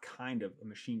kind of a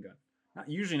machine gun.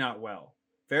 Usually not well.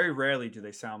 Very rarely do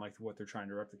they sound like what they're trying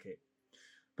to replicate.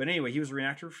 But anyway, he was a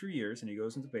reenactor for a few years, and he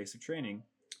goes into basic training,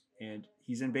 and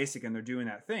he's in basic, and they're doing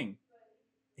that thing.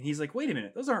 And he's like, wait a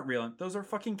minute, those aren't real. Those are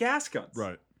fucking gas guns.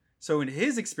 Right. So in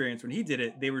his experience, when he did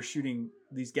it, they were shooting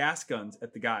these gas guns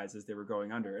at the guys as they were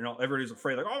going under. And everybody was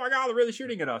afraid, like, oh my God, they're really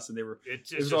shooting at us. And it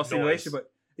was all simulation,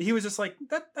 but he was just like,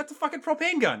 that's a fucking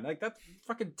propane gun. Like, that's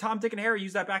fucking Tom, Dick, and Harry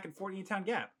used that back in 14-town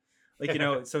Gap.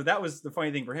 Like, so that was the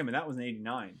funny thing for him. And that was in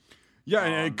 89. Yeah,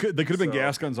 and they could have been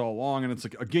gas guns all along. And it's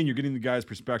like, again, you're getting the guy's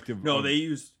perspective. No, they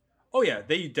used,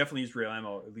 they definitely used real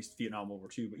ammo, at least Vietnam, World War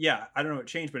II. But yeah, I don't know what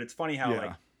changed, but it's funny how,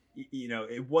 like,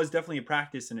 it was definitely a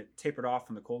practice, and it tapered off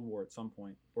in the Cold War at some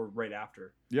point, or right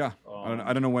after. Yeah,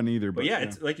 I don't know when either. But yeah,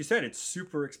 it's like you said, it's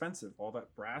super expensive. All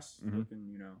that brass,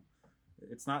 looking,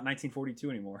 it's not 1942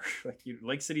 anymore. Like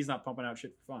Lake City's not pumping out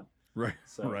shit for fun. Right.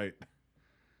 So, right.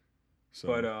 So,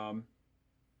 but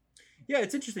yeah,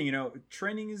 it's interesting.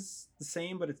 Training is the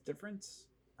same, but it's different.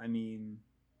 I mean,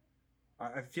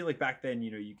 I feel like back then,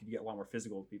 you could get a lot more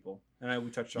physical with people. And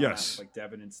we touched on that with like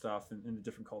Devin and stuff and the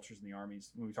different cultures in the armies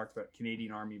when we talked about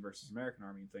Canadian Army versus American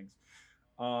Army and things.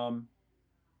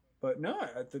 But no,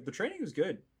 the training was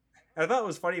good. I thought it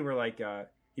was funny where like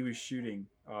he was shooting,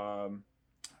 I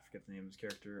forget the name of his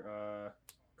character,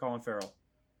 Colin Farrell.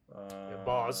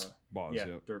 Boz. Yeah,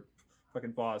 they're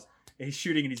fucking Boz. And he's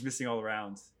shooting and he's missing all the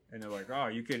rounds. And they're like, oh,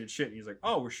 you kidding shit. And he's like,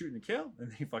 oh, we're shooting to kill?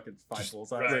 And he fucking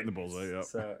bullseye. Right in the bullseye, yeah.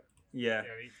 So, yeah.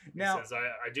 He says,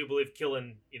 I do believe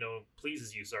killing,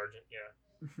 pleases you, Sergeant.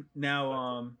 Yeah.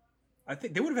 Now, I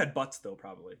think they would have had butts, though,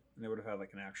 probably. And they would have had,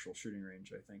 like, an actual shooting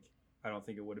range, I think. I don't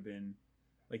think it would have been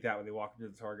like that where they walk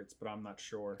into the targets, but I'm not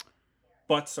sure.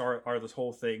 Butts are this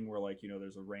whole thing where, like,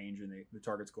 there's a range and the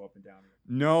targets go up and down.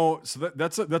 No, so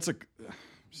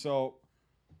so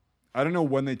I don't know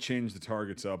when they changed the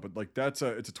targets up, but, like, it's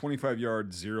a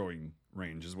 25-yard zeroing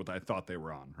range is what I thought they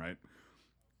were on, right?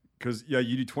 Because, yeah,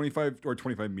 you do 25 or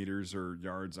 25 meters or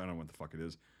yards. I don't know what the fuck it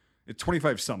is. It's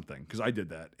 25 something because I did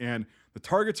that. And the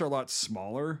targets are a lot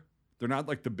smaller. They're not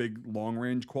like the big long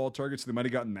range qual targets. They might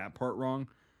have gotten that part wrong.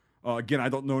 Again, I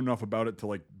don't know enough about it to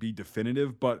like be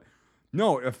definitive. But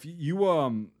no, if you're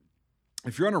on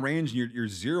a range and you're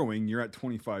zeroing, you're at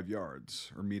 25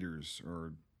 yards or meters.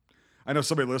 Or I know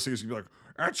somebody listening is gonna be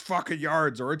like, "It's fucking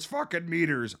yards" or "It's fucking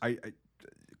meters." I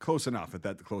close enough at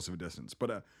that close of a distance,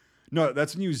 but. No,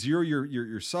 that's when you zero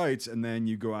your sights, and then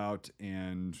you go out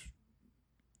and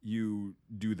you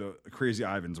do the crazy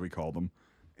Ivans, we call them.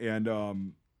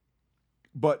 And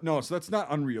but no, so that's not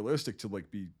unrealistic to like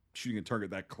be shooting a target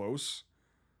that close,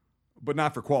 but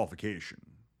not for qualification.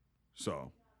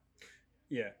 So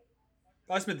yeah,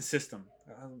 I just meant the system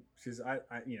because I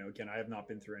again I have not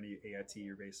been through any AIT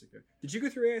or basic. Did you go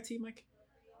through AIT, Mike?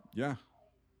 Yeah.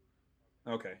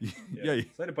 Okay. Yeah. So I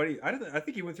had a buddy. I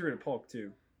think he went through it at Polk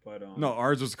too. But no,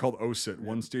 ours was called OSIT,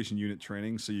 one station unit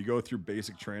training. So you go through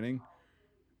basic training,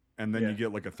 and then you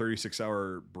get like a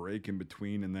 36-hour break in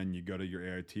between, and then you go to your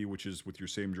AIT, which is with your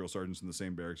same drill sergeants in the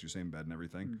same barracks, your same bed and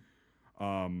everything.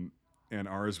 And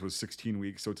ours was 16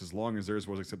 weeks, so it's as long as theirs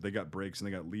was, except they got breaks and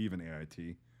they got leave in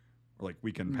AIT, or like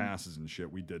weekend passes and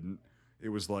shit. We didn't. It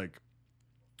was like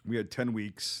we had 10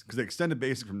 weeks because they extended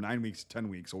basic from 9 weeks to 10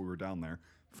 weeks while we were down there.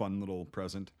 Fun little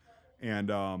present.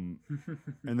 And and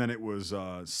then it was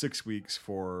 6 weeks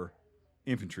for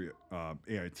infantry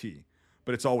AIT,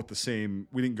 but it's all with the same.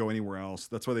 We didn't go anywhere else.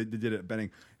 That's why they did it at Benning.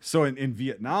 So in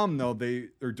Vietnam, though,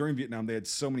 during Vietnam they had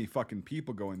so many fucking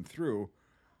people going through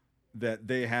that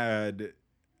they had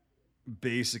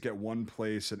basic at one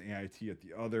place and AIT at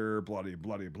the other, blah, blah,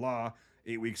 blah, blah,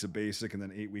 8 weeks of basic and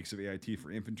then 8 weeks of AIT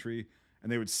for infantry.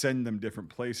 And they would send them different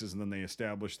places, and then they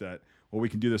established that, well, we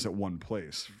can do this at one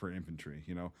place for infantry.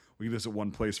 You know, we can do this at one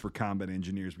place for combat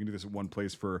engineers. We can do this at one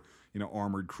place for, you know,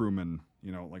 armored crewmen,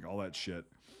 you know, like all that shit.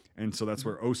 And so that's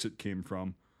where OSIT came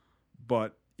from.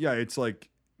 But yeah, it's like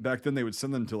back then they would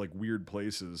send them to like weird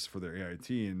places for their AIT,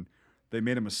 and they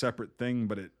made them a separate thing.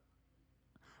 But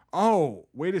oh,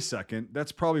 wait a second.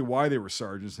 That's probably why they were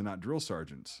sergeants and not drill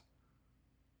sergeants.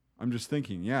 I'm just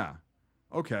thinking, yeah.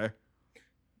 Okay.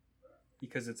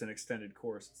 Because it's an extended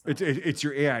course. It's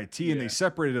your AIT, and they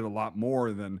separated it a lot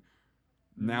more than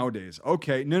nowadays.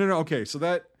 Okay. No. Okay. So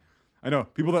that, I know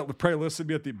people that would probably listen to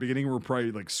me at the beginning were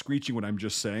probably like screeching what I'm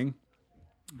just saying.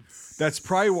 That's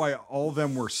probably why all of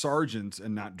them were sergeants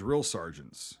and not drill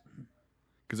sergeants.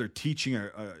 Because they're teaching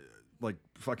like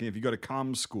fucking, if you go to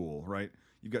comm school, right?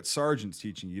 You've got sergeants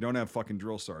teaching. You don't have fucking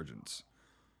drill sergeants.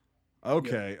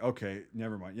 Okay. Yep. Okay.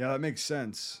 Never mind. Yeah, that makes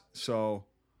sense. So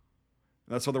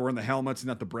that's why they're wearing the helmets and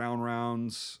not the brown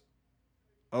rounds.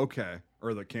 Okay.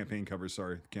 Or the campaign covers,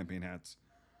 sorry. Campaign hats.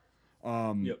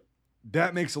 Yep.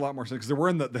 That makes a lot more sense because they're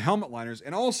wearing the helmet liners.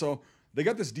 And also, they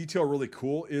got this detail really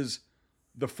cool is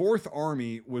the 4th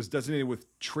Army was designated with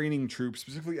training troops,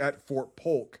 specifically at Fort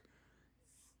Polk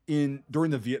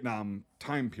during the Vietnam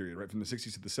time period, right? From the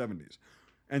 60s to the 70s.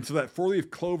 And so that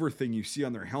 4-leaf clover thing you see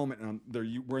on their helmet and they're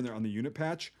wearing there on the unit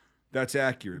patch, that's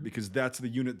accurate because that's the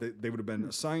unit that they would have been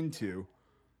assigned to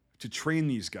train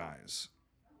these guys.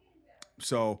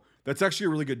 So that's actually a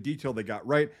really good detail they got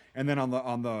right. And then on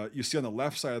the you see on the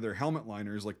left side of their helmet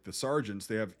liners, like the sergeants,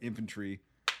 they have infantry,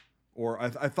 or I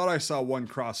thought I saw one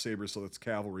cross saber, so that's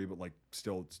cavalry, but like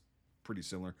still it's pretty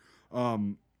similar. To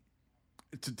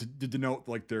denote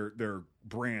like their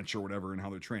branch or whatever and how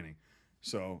they're training.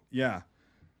 So yeah.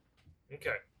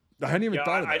 Okay. I hadn't even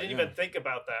thought of that. I didn't even think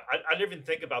about that. I didn't even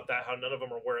think about that, how none of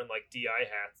them are wearing like DI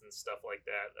hats and stuff like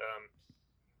that.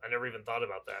 I never even thought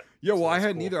about that. Yeah, well, I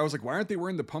hadn't either. I was like, why aren't they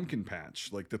wearing the pumpkin patch?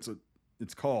 Like that's what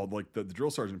it's called, like the drill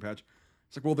sergeant patch.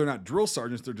 It's like, well, they're not drill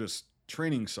sergeants, they're just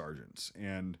training sergeants.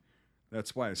 And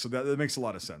that's why. So that makes a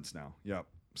lot of sense now. Yep.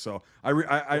 So I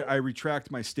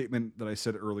retract my statement that I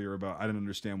said earlier about I didn't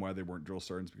understand why they weren't drill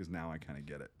sergeants, because now I kind of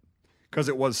get it. Because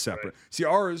it was separate. Right. See,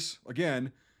 ours,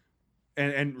 again,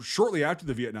 and shortly after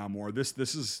the Vietnam War, this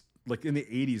is like in the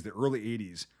 80s, the early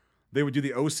 80s, they would do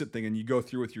the OSIT thing and you go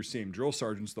through with your same drill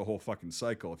sergeants the whole fucking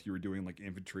cycle if you were doing like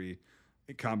infantry,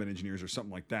 combat engineers or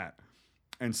something like that.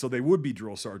 And so they would be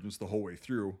drill sergeants the whole way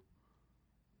through.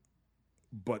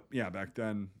 But yeah, back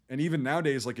then, and even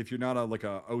nowadays, like if you're not a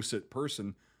OSIT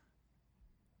person,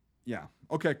 yeah.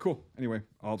 Okay, cool. Anyway,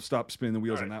 I'll stop spinning the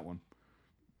wheels on that one.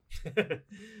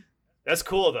 That's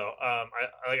cool though. I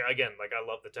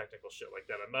love the technical shit like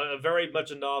that. I'm very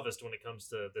much a novice when it comes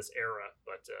to this era,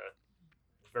 but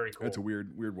very cool. It's a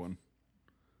weird one.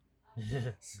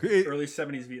 Early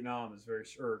 70s Vietnam is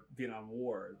Vietnam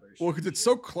War is very. Well, because it's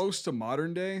so close to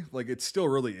modern day, like it still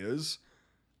really is,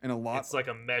 and a lot. It's like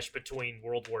a mesh between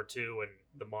World War II and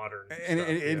the modern. And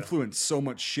it influenced so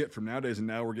much shit from nowadays, and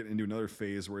now we're getting into another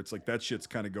phase where it's like that shit's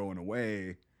kind of going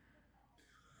away.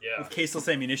 Yeah. With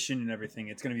caseless ammunition and everything,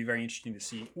 it's going to be very interesting to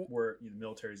see where the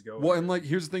military's going. Well, and like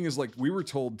here's the thing: is like we were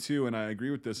told too, and I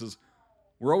agree with this: is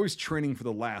we're always training for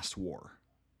the last war,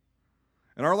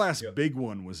 and our last big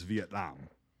one was Vietnam.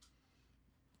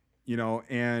 You know,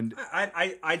 and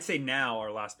I'd say now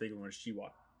our last big one was Chihuahua.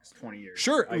 It's 20 years.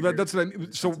 Sure, that's what I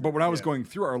mean. So, but when I was going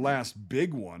through our last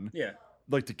big one,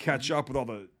 like to catch up with all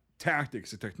the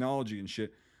tactics, the technology, and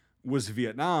shit, was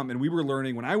Vietnam, and we were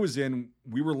learning when I was in.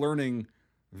 We were learning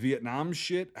Vietnam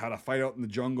shit, how to fight out in the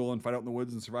jungle and fight out in the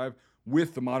woods and survive,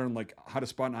 with the modern, like how to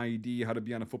spot an IED, how to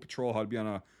be on a foot patrol, how to be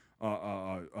on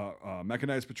a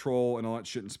mechanized patrol and all that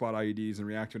shit and spot IEDs and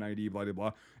react to an IED, blah, blah,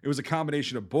 blah. It was a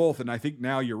combination of both. And I think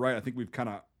now you're right. I think we've kind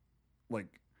of like,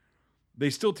 they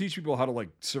still teach people how to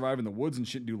like survive in the woods and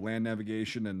shit, and do land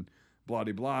navigation and blah,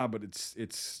 blah, blah. But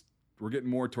we're getting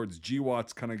more towards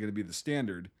GWAT's kind of going to be the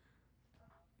standard.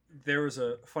 There was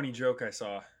a funny joke I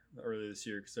saw earlier this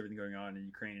year because everything going on in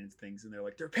Ukraine and things, and they're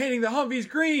like, they're painting the Humvees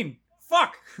green.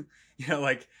 Fuck,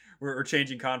 like we're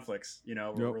changing conflicts.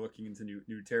 We're looking into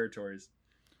new territories.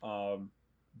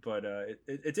 But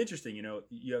it's interesting.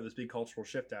 You have this big cultural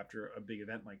shift after a big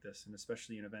event like this, and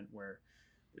especially an event where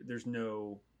there's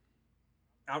no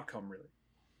outcome really.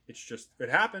 It's just it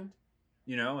happened,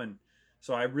 and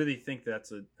so I really think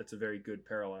that's a very good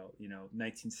parallel.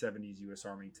 1970s U.S.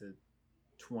 Army to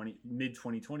mid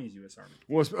 2020s U.S. Army.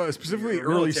 Well, specifically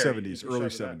early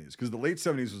 70s, because the late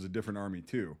 70s was a different army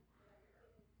too.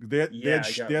 They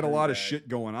had a lot of bad. shit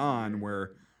going on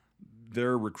where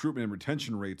their recruitment and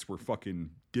retention rates were fucking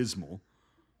dismal,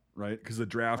 right? Because the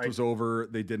draft was over.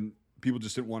 People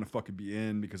just didn't want to fucking be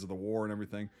in because of the war and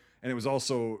everything. And it was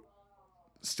also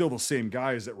still the same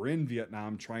guys that were in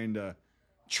Vietnam trying to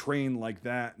train like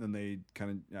that. And then they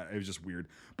kind of, it was just weird.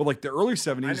 But like the early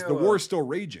 70s, the war is still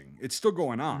raging. It's still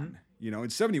going on. Mm-hmm. You know, in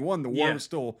 71, the war was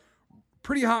still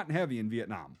pretty hot and heavy in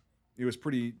Vietnam. It was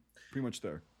pretty much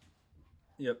there.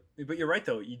 Yep. But you're right,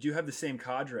 though. You do have the same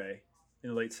cadre in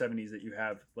the late 70s that you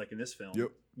have, like, in this film. Yep.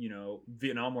 You know,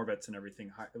 Vietnam War vets and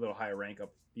everything, a little higher rank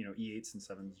up, you know, E8s and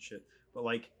 7s and shit. But,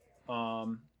 like,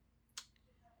 but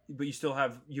you still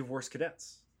have worse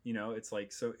cadets. You know, it's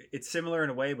like, so it's similar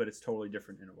in a way, but it's totally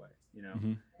different in a way, you know?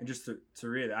 Mm-hmm. And just to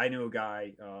read, I knew a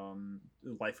guy,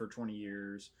 life for 20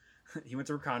 years. He went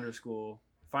to reconnaissance school,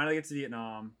 finally gets to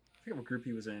Vietnam. I forget what group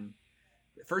he was in.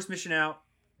 First mission out,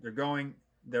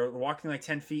 they're walking like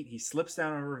 10 feet. He slips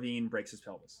down a ravine, breaks his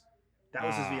pelvis. That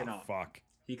was his Vietnam. Fuck.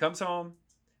 He comes home,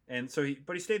 and so he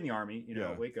stayed in the Army, you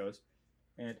know, away it goes.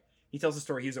 And he tells the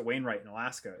story. He was at Wainwright in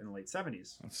Alaska in the late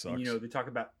 70s. That sucks. And, you know, they talk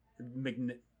about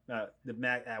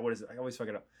what is it? I always fuck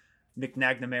it up.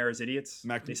 McNamara's idiots.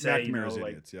 McNamara's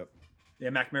idiots, yep. Yeah,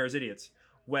 McNamara's idiots.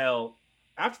 Well,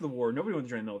 after the war, nobody wanted to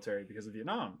join the military because of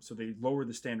Vietnam. So they lowered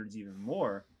the standards even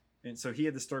more. And so he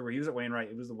had the story where he was at Wainwright.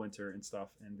 It was the winter and stuff.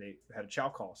 And they had a chow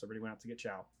call. So everybody went out to get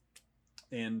chow.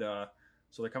 And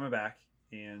so they're coming back.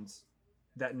 And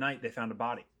that night they found a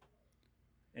body.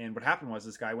 And what happened was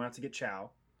this guy went out to get chow.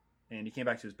 And he came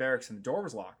back to his barracks and the door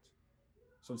was locked.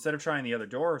 So instead of trying the other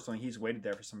door or something, he's waited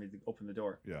there for somebody to open the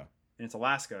door. Yeah. And it's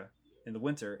Alaska in the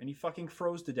winter. And he fucking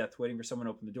froze to death waiting for someone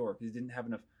to open the door because he didn't have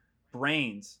enough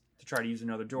brains to try to use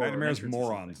another door. McNamara's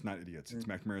morons, not idiots. It's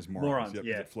McNamara's morons. Yep,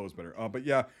 it flows better. But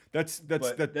yeah, that's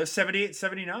 78,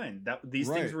 79. These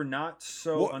things were not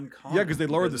so uncommon. Yeah, because they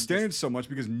lowered the standards so much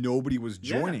because nobody was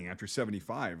joining after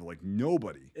 75. Like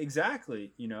nobody.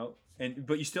 Exactly. You know,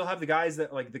 but you still have the guys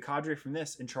that like the cadre from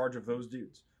this in charge of those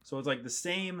dudes. So it's like the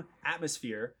same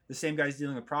atmosphere, the same guys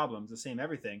dealing with problems, the same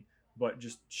everything, but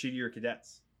just shittier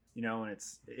cadets. You know, and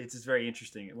it's just very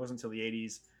interesting. It wasn't until the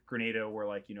 80s. Grenada, where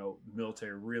like, you know, the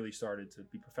military really started to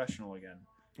be professional again.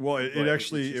 Well,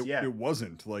 it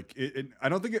wasn't like it. I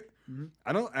don't think it. Mm-hmm.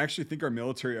 I don't actually think our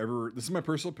military ever. This is my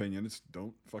personal opinion.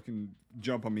 Don't fucking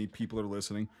jump on me, people that are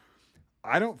listening.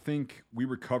 I don't think we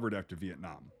recovered after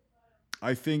Vietnam.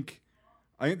 I think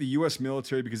the U.S.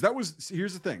 military, because that was.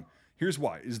 Here's the thing. Here's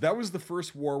why. That was the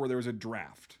first war where there was a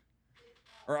draft.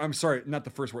 Or I'm sorry, not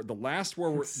the first war. The last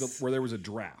war where there was a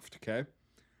draft. Okay.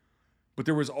 But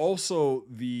there was also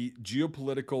the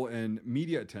geopolitical and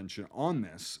media attention on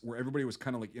this where everybody was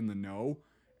kind of like in the know.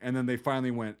 And then they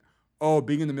finally went, oh,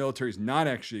 being in the military is not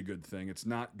actually a good thing. It's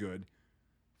not good.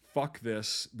 Fuck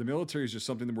this. The military is just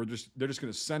something that they're just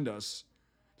going to send us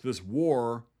to this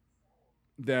war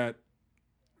that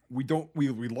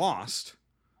we lost.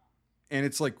 And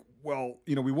it's like, well,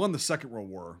 you know, we won the Second World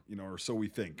War, you know, or so we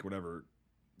think, whatever,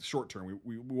 short term.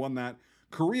 We won that.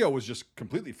 Korea was just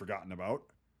completely forgotten about.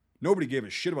 Nobody gave a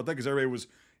shit about that because everybody was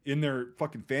in their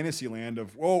fucking fantasy land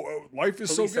of, whoa, life is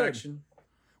so good. Action.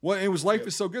 Well, it was life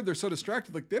is so good. They're so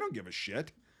distracted. Like, they don't give a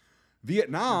shit.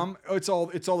 Vietnam, it's all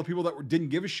the people that didn't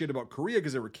give a shit about Korea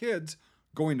because they were kids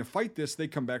going to fight this. They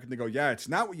come back and they go, yeah, it's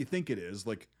not what you think it is.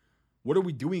 Like, what are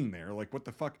we doing there? Like, what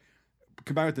the fuck?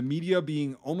 Combined with the media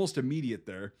being almost immediate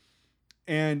there.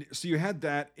 And so you had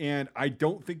that. And I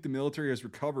don't think the military has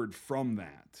recovered from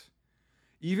that.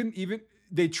 Even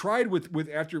they tried with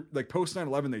after like post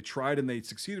 9/11, they tried and they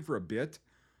succeeded for a bit,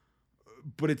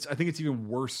 but I think it's even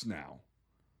worse now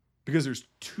because there's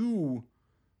two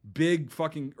big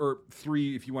fucking, or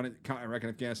three if you want to count. I reckon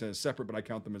Afghanistan as separate, but I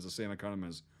count them as the same. I count them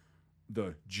as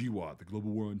the GWAT, the Global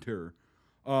War on Terror.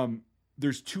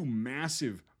 There's two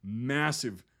massive,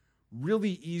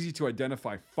 really easy to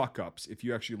identify fuck ups if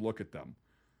you actually look at them,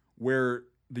 where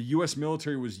the U.S.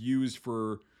 military was used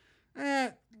for.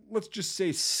 Let's just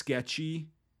say sketchy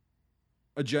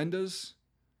agendas.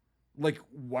 Like,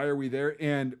 why are we there?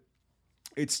 And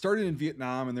it started in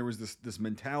Vietnam, and there was this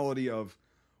mentality of,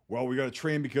 well, we got to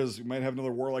train because we might have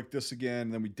another war like this again,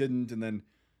 and then we didn't, and then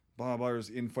blah, blah, there's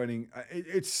infighting.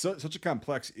 It's such a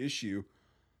complex issue,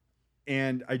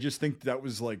 and I just think that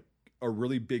was, like, a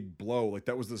really big blow. Like,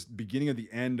 that was this beginning of the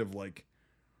end of, like,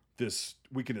 this,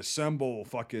 we can assemble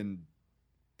fucking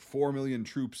 4 million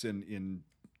troops in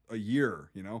a year,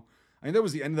 you know? I think that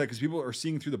was the end of that because people are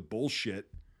seeing through the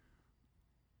bullshit.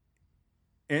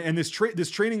 And this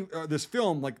training, this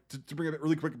film, like to bring it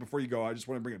really quick before you go, I just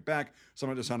want to bring it back so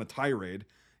I'm not just on a tirade,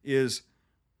 is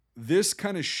this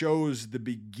kind of shows the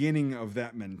beginning of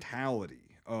that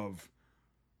mentality of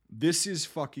this is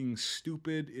fucking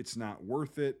stupid. It's not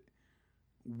worth it.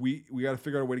 We got to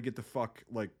figure out a way to get the fuck,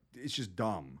 like, it's just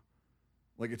dumb.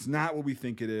 Like, it's not what we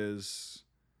think it is.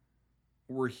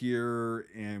 We're here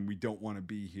and we don't want to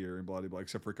be here and blah, blah, blah,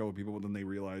 except for a couple of people, but then they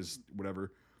realize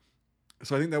whatever.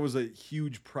 So I think that was a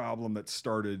huge problem that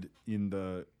started in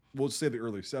we'll say the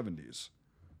early 70s.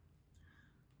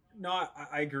 No,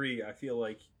 I agree. I feel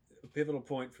like a pivotal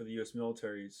point for the U.S.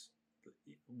 military's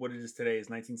what it is today is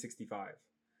 1965.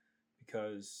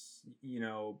 Because,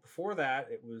 before that,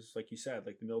 it was, like you said,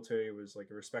 like the military was like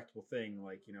a respectable thing.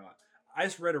 Like, I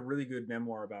just read a really good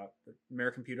memoir about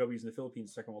American POWs in the Philippines in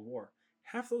the Second World War.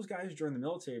 Half those guys joined the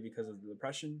military because of the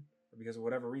Depression or because of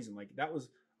whatever reason. Like, that was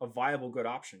a viable, good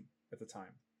option at the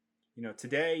time.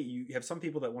 Today you have some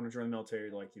people that want to join the military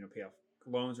to, like, pay off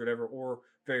loans or whatever, or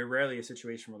very rarely a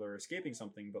situation where they're escaping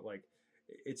something. But, like,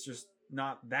 it's just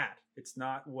not that. It's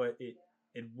not what it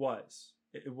was.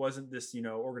 It wasn't this,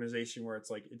 organization where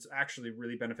it's like, it's actually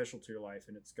really beneficial to your life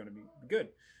and it's going to be good.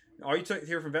 All you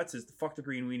hear from vets is the fuck the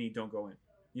green weenie, don't go in.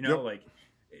 Yep. Like,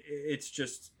 it's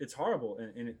just, it's horrible.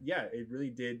 And it really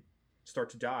did start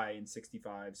to die in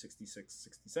 65, 66,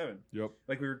 67. Yep.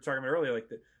 Like we were talking about earlier, like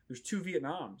there's two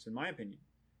Vietnams, in my opinion.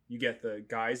 You get the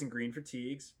guys in green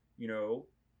fatigues,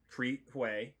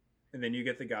 pre-Hue, and then you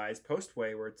get the guys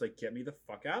post-Hue where it's like, get me the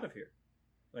fuck out of here.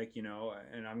 Like,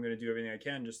 and I'm going to do everything I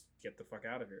can, just get the fuck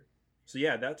out of here. So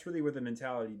yeah, that's really where the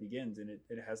mentality begins, and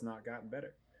it has not gotten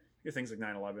better. Things like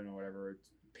 9/11 or whatever, it's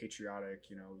patriotic,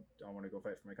 I want to go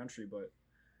fight for my country, but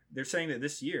they're saying that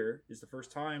this year is the first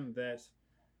time that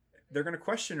they're going to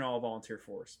question all volunteer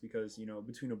force because,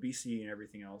 between obesity and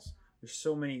everything else, there's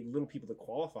so many little people that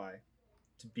qualify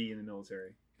to be in the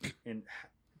military, and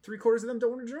 3/4 of them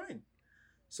don't want to join.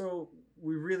 So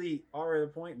we really are at a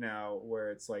point now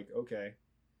where it's like, okay,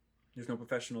 there's no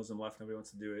professionalism left. Nobody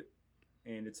wants to do it.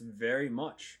 And it's very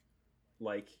much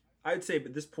like, I would say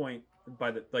at this point,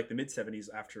 by the mid 70s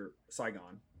after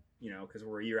Saigon, because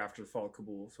we're a year after the fall of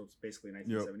Kabul. So it's basically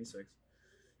 1976,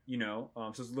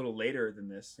 so it's a little later than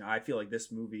this. I feel like this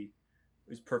movie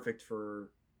was perfect for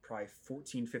probably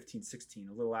 14, 15, 16,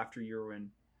 a little after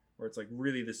Irwin, where it's like,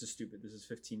 really, this is stupid. This is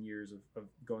 15 years of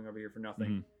going over here for nothing.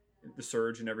 Mm-hmm. The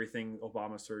surge and everything,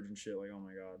 Obama surge and shit, like, oh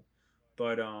my God.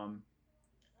 But,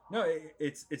 no,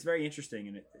 it's very interesting,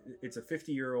 and it's a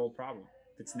 50-year-old problem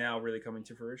that's now really coming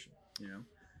to fruition,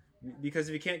 because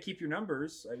if you can't keep your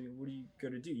numbers, I mean, what are you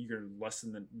going to do? You're going to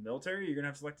lessen the military? You're going to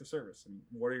have selective service. I mean,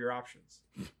 what are your options?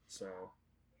 So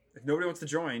if nobody wants to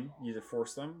join, you either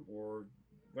force them or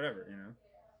whatever,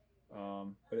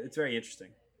 but it's very interesting.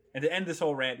 And to end this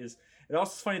whole rant is, it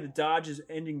also is funny that Dodge is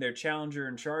ending their Challenger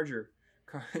and Charger,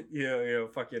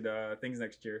 fucking things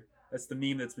next year. That's the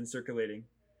meme that's been circulating.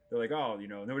 They're like, oh,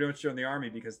 nobody wants to join the Army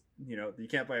because, you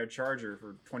can't buy a Charger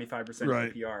for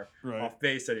 25% APR off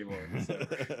base anymore. So.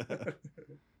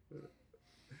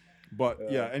 But,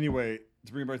 anyway,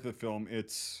 to bring it back to the film,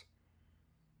 it's...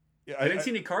 Yeah, I didn't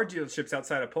see any car dealerships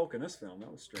outside of Polk in this film.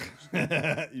 That was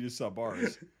strange. You just saw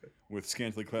bars with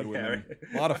scantily clad women. Right.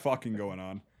 A lot of fucking going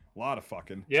on. A lot of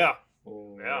fucking. Yeah.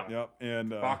 Oh, yeah. Yep.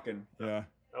 And fucking. Yeah.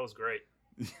 That was great.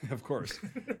 Of course.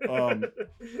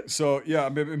 So yeah, I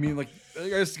mean, like, I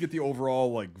guess to get the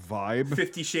overall like vibe.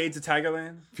 50 Shades of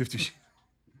Tigerland. 50.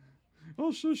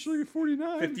 I'll show you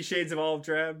 49. 50 Shades of Olive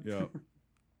Drab. Yeah.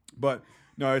 But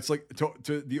no, it's like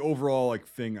to the overall like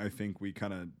thing. I think we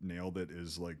kind of nailed it.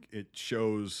 Is like it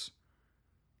shows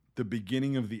the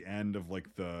beginning of the end of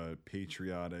like the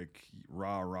patriotic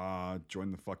rah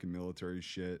join the fucking military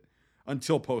shit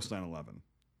until post 9/11.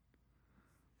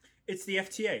 It's the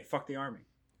FTA. Fuck the Army.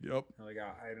 Yep. Like,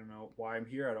 I don't know why I'm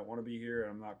here. I don't want to be here.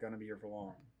 I'm not going to be here for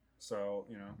long. So,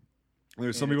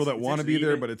 There's some people that want to be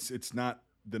there, but it's not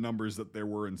the numbers that there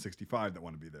were in 65 that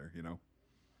want to be there,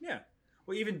 Yeah.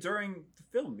 Well, even during the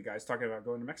film, the guy's talking about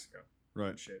going to Mexico. Right.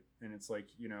 And shit. And it's like,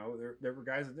 there were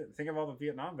guys that did. Think of all the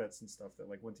Vietnam vets and stuff that,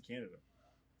 like, went to Canada.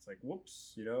 It's like,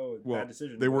 whoops, bad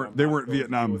decision. They weren't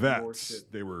Vietnam vets.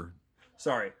 They were...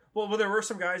 Sorry. Well, there were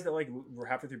some guys that like were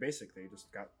halfway through basic. They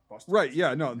just got busted. Right.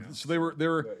 Yeah. No. So they were.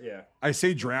 But, yeah. I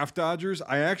say draft dodgers.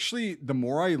 I actually, the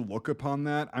more I look upon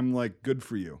that, I'm like, good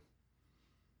for you.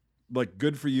 Like,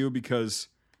 good for you because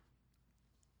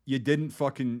you didn't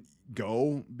fucking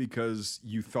go because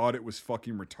you thought it was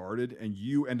fucking retarded, and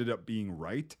you ended up being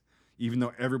right, even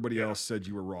though everybody else said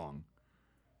you were wrong.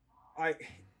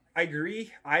 I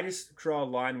agree. I just draw a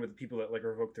line with the people that like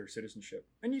revoke their citizenship,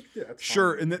 and you can do that. That's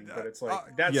sure, fine, and but it's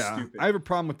like that's stupid. I have a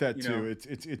problem with that too.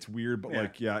 It's weird, but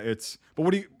But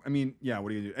what do you? I mean, yeah. What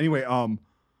do you do anyway?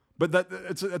 But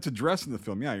that's addressed in the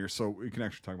film. Yeah, so we can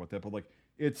actually talk about that. But like,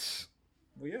 it's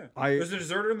there's a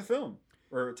deserter in the film.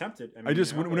 or attempted. I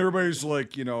just when everybody's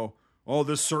like, you know, oh,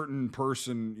 this certain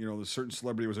person, you know, this certain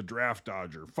celebrity was a draft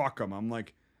dodger. Fuck them. I'm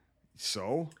like,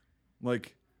 so,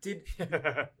 like, did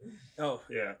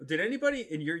did anybody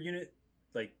in your unit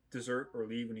like desert or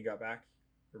leave when you got back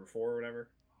or before or whatever?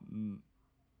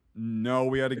 No,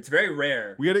 we had it's very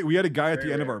rare. We had a guy at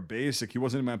the end of our basic. He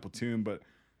wasn't in my platoon, but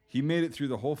he made it through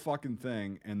the whole fucking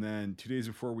thing. And then 2 days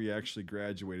before we actually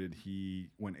graduated, he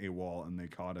went AWOL and they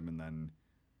caught him, and then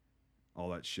all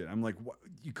that shit. I'm like, what?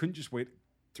 You couldn't just wait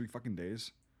 3 fucking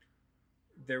days?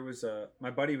 There was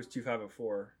my buddy was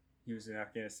 2504. He was in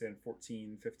Afghanistan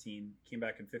 14, 15, came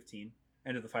back in 15,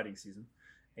 end of the fighting season.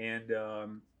 And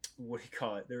what do you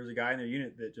call it? There was a guy in their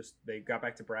unit that they got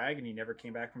back to Bragg and he never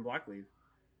came back from block leave.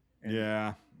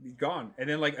 And he's gone. And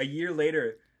then like a year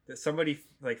later, that somebody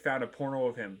like found a porno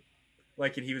of him,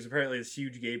 like, and he was apparently this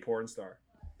huge gay porn star.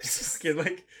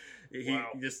 Like he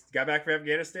just got back from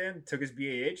Afghanistan, took his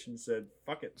BAH, and said,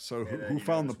 "Fuck it." So who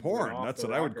found the porn? That's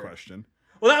what I would question.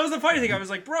 Well, that was the funny thing. I was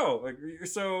like, bro, like,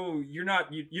 so you're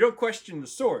not you don't question the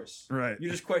source, right? You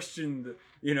just question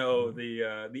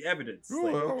the evidence.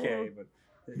 Like, okay, but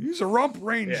he's a rump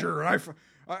ranger. Yeah.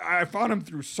 I found him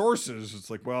through sources. It's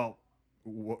like, well,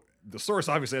 the source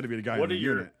obviously had to be the guy in the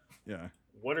unit. Yeah.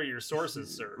 What are your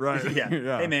sources, sir? Right. Yeah.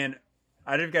 Hey, man,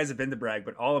 I don't know if you guys have been to Bragg,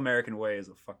 but All American Way is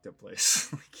a fucked up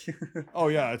place. Oh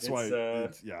yeah, that's why.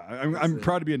 I'm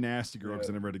proud to be a nasty girl because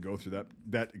I never had to go through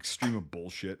that extreme of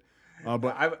bullshit.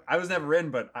 But I was never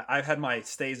in, but I've had my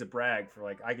stays at Bragg for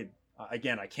like I could.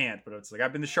 Again, I can't, but it's like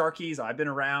I've been to Sharkies. I've been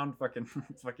around. Fucking,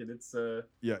 it's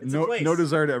it's no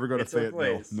desire to ever go to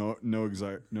Fayetteville. No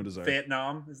desire.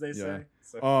 Vietnam, as they say.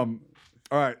 So. All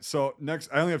right. So next,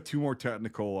 I only have 2 more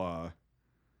technical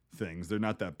things. They're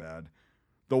not that bad.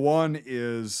 The one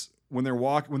is when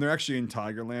they're actually in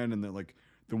Tigerland, and they're like,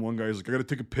 the one guy's like, I gotta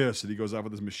take a piss, and he goes out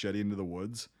with his machete into the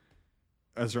woods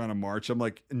as they're on a march. I'm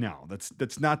like, no,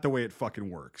 that's not the way it fucking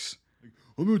works. Like,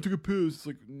 I'm gonna take a piss. It's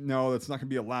like, no, that's not gonna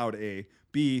be allowed. A.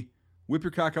 B. Whip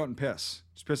your cock out and piss.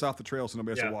 Just piss off the trail so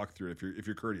nobody has to walk through it if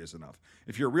you're courteous enough.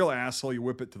 If you're a real asshole, you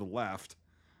whip it to the left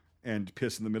and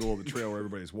piss in the middle of the trail where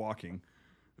everybody's walking.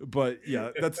 But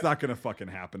yeah, that's not gonna fucking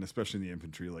happen, especially in the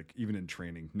infantry, like even in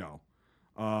training. No.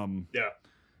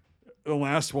 The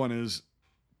last one is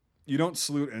you don't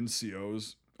salute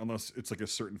NCOs unless it's like a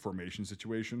certain formation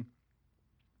situation.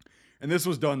 And this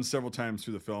was done several times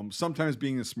through the film. Sometimes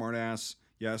being a smartass,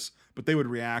 yes, but they would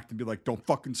react and be like, "Don't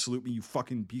fucking salute me, you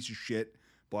fucking piece of shit,"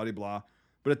 blah blah blah.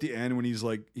 But at the end, when he's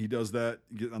like, he does that,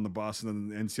 get on the bus, and then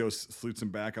the NCO salutes him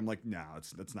back. I'm like, no,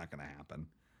 that's not gonna happen.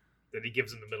 Then he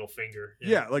gives him the middle finger.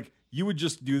 Yeah, like you would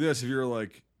just do this if you're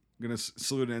like gonna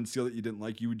salute an NCO that you didn't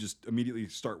like. You would just immediately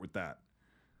start with that.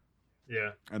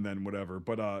 Yeah. And then whatever.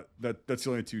 But that's the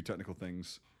only 2 technical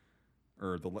things,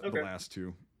 or the last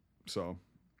 2. So.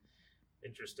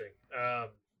 Interesting.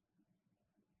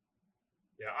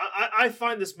 I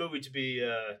find this movie to be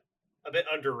a bit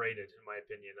underrated, in my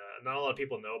opinion. Not a lot of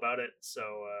people know about it,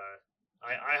 so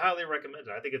I highly recommend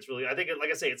it. I think it's really, like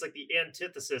I say, it's like the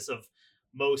antithesis of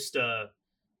most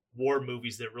war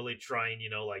movies that really try and,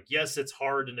 like, yes, it's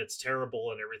hard and it's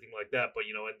terrible and everything like that, but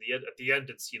at the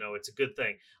end, it's it's a good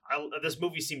thing. This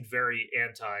movie seemed very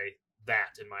anti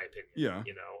that, in my opinion. Yeah.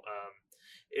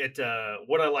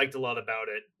 What I liked a lot about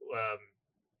it,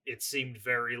 it seemed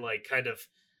very like kind of,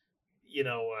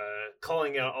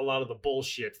 calling out a lot of the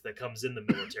bullshit that comes in the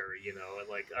military, and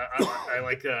like I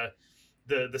like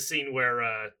the scene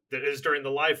where that is during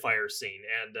the live fire scene,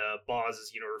 and Boz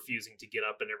is refusing to get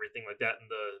up and everything like that, and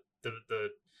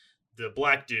the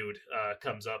black dude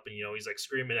comes up, and he's like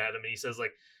screaming at him, and he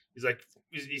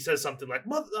says something like,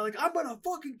 "Mother, like, I'm gonna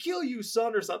fucking kill you,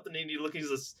 son," or something, and he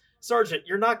says, "Sergeant,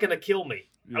 you're not gonna kill me.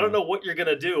 Yeah. I don't know what you're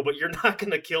gonna do, but you're not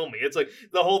gonna kill me." It's like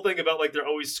the whole thing about like they're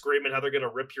always screaming how they're gonna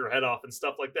rip your head off and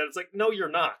stuff like that. It's like, no, you're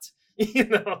not.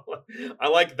 I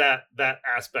like that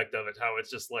aspect of it, how it's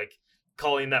just like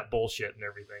calling that bullshit and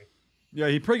everything. Yeah,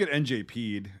 he'd probably get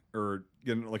NJP'd or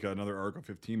get like another Article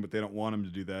 15, but they don't want him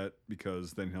to do that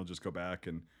because then he'll just go back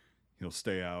and he'll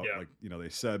stay out, like they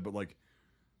said. But like,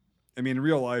 I mean, in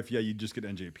real life, you'd just get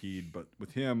NJP'd, but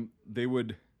with him, they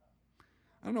would.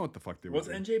 I don't know what the fuck they would. What's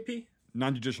NJP?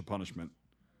 Non-judicial punishment.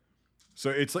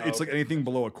 So it's like anything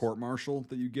below a court martial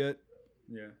that you get.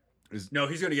 Yeah. No,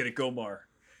 he's gonna get a GOMAR.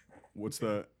 What's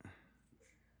the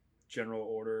general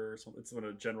order or something? It's when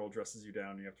a general addresses you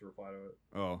down and you have to reply to it.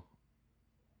 Oh.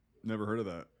 Never heard of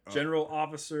that. General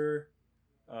officer,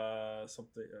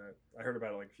 something. I heard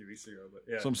about it like a few weeks ago, but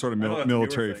yeah. Some sort of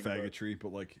military faggotry,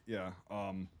 but like, yeah.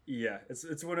 Yeah,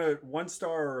 it's when a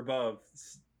 1-star or above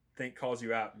calls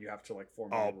you out, and you have to like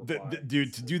form.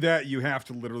 Dude, to do that, you have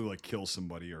to literally like kill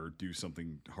somebody or do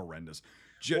something horrendous.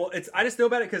 Well, I just know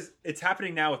about it because it's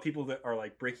happening now with people that are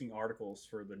like breaking articles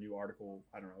for the new article.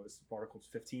 I don't know, it's Article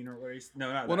 15 or what?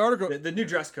 No, not an article. The new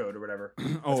dress code or whatever.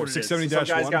 Oh, 670-1. So some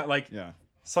guys got like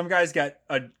some guys got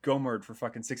a GOMER'd for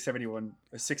fucking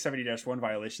 670-1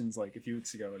 violations like a few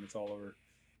weeks ago, and it's all over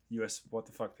US what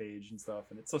the fuck page and stuff,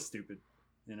 and it's so stupid,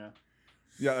 you know.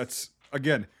 Yeah, it's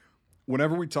again.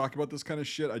 Whenever we talk about this kind of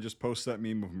shit, I just post that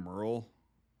meme of Merle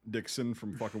Dixon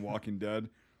from fucking Walking Dead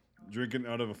drinking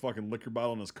out of a fucking liquor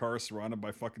bottle in his car surrounded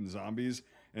by fucking zombies,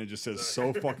 and it just says,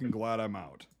 "So fucking glad I'm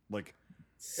out." Like,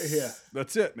 yeah,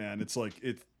 that's it, man. It's like,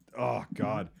 oh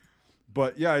God.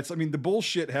 But yeah, I mean, the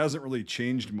bullshit hasn't really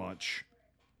changed much.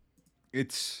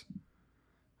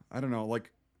 I don't know,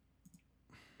 like,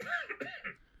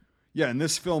 yeah, in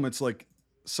this film, it's like,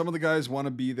 some of the guys want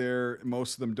to be there,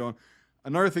 most of them don't.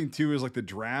 Another thing, too, is like the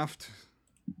draft.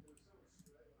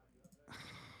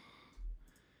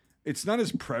 It's not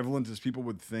as prevalent as people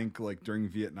would think, like during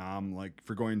Vietnam, like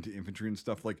for going into infantry and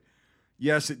stuff. Like,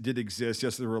 yes, it did exist.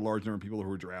 Yes, there were a large number of people who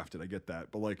were drafted. I get that.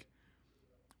 But like,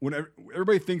 when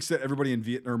everybody thinks that everybody in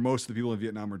Vietnam, or most of the people in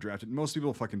Vietnam were drafted, most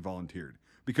people fucking volunteered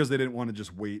because they didn't want to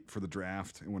just wait for the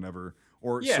draft and whatever,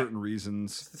 or certain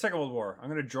reasons. It's the Second World War. I'm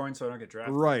going to join so I don't get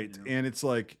drafted. Right. You know? And it's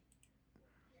like,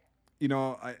 you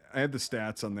know, I had the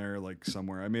stats on there like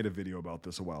somewhere. I made a video about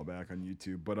this a while back on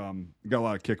YouTube, but got a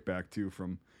lot of kickback too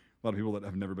from a lot of people that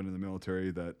have never been in the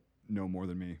military that know more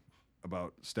than me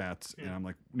about stats. And I'm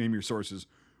like, name your sources.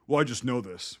 Well, I just know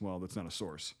this. Well, that's not a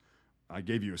source. I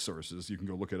gave you sources. You can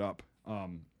go look it up.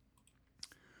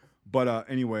 But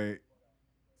anyway,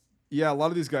 yeah, a lot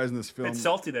of these guys in this film. It's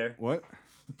salty there. What?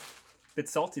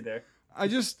 It's salty there.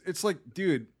 It's like,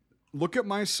 dude, look at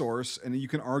my source and you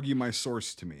can argue my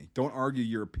source to me. Don't argue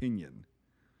your opinion.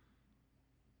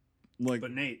 Like,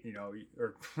 but Nate, you know,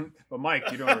 but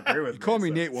Mike, you don't agree with me. Call me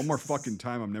Nate one more fucking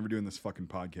time. I'm never doing this fucking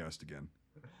podcast again.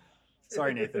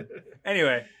 Sorry, Nathan.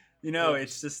 Anyway, you know,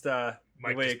 it's just the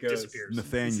way it goes.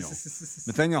 Disappears.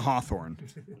 Nathaniel Hawthorne.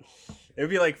 It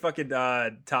would be like fucking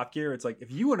Top Gear. It's like,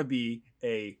 if you want to be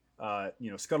a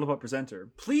Scuttlebutt presenter,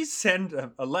 please send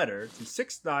a letter to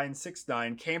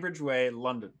 6969 Cambridge Way,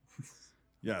 London.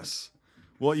 Yes.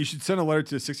 Well, you should send a letter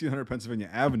to 1600 Pennsylvania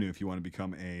Avenue if you want to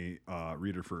become a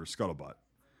reader for Scuttlebutt,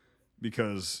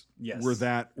 because we're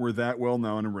that well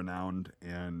known and renowned,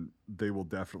 and they will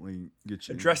definitely get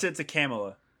you. Address it to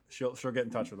Kamala. She'll get in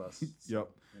touch with us. Yep.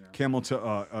 You know. Camel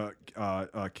to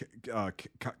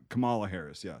Kamala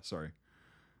Harris. Yeah, sorry.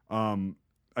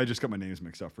 I just got my names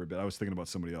mixed up for a bit. I was thinking about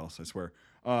somebody else, I swear.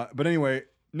 But anyway,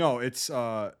 no, it's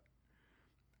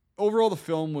overall the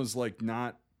film was like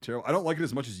not terrible. I don't like it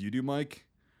as much as you do, Mike.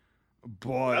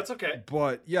 But that's okay.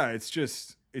 But yeah, it's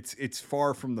just it's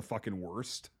far from the fucking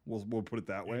worst. We'll put it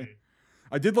that way.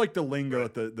 Mm-hmm. I did like the lingo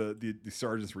that the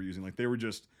sergeants were using. Like, they were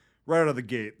just right out of the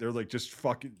gate. They're like just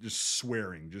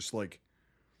swearing, just like,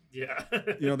 yeah.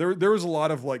 You know, there was a lot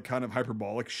of like kind of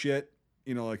hyperbolic shit.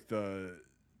 You know, like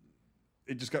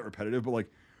it just got repetitive. But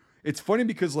like, it's funny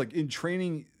because like in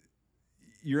training,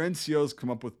 your NCOs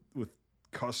come up with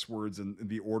cuss words and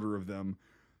the order of them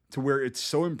to where it's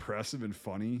so impressive and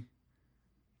funny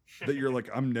that you're like,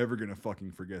 I'm never gonna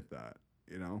fucking forget that,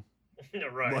 you know?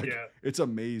 Right, like, yeah. It's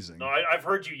amazing. No, I've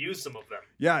heard you use some of them.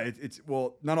 Yeah, it's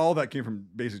well, not all that came from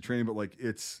basic training, but like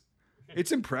it's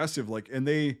impressive. Like, and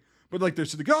they're like,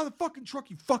 oh, the fucking truck,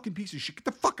 you fucking piece of shit, get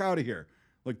the fuck out of here.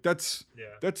 Like, that's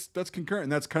concurrent,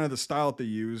 and that's kind of the style that they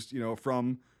used, you know,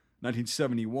 from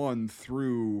 1971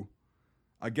 through,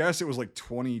 I guess it was like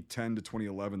 2010 to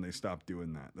 2011 they stopped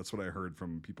doing that. That's what I heard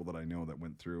from people that I know that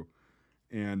went through.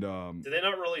 And do they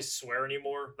not really swear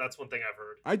anymore? That's one thing I've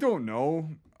heard. I don't know,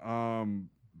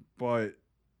 but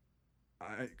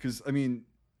because I mean,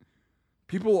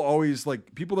 people always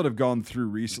like people that have gone through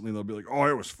recently. They'll be like, "Oh,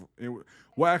 it was."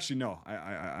 Well, actually, no.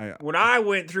 I when I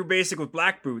went through basic with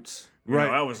black boots, right?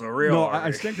 That was a real. No,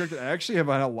 I stand corrected. I actually have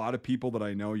had a lot of people that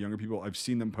I know, younger people. I've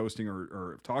seen them posting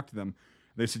or talked to them.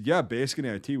 They said, "Yeah, basic and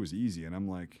AIT was easy," and I'm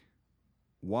like,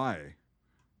 "Why?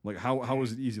 Like, how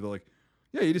was it easy?" They're like,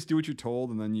 "Yeah, you just do what you're told,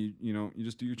 and then you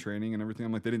just do your training and everything."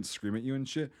 I'm like, "They didn't scream at you and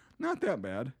shit." Not that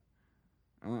bad.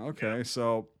 Okay, yeah.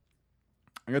 So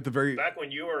I got the very back when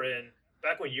you were in,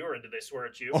 did they swear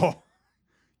at you? Oh,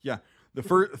 yeah. The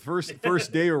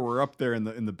first day where we're up there in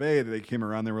the bay, they came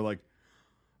around. They were like,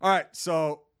 "All right,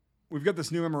 so we've got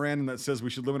this new memorandum that says we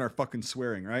should limit our fucking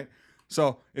swearing, right?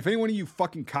 So if any one of you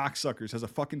fucking cocksuckers has a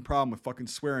fucking problem with fucking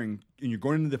swearing and you're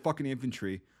going into the fucking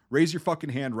infantry, raise your fucking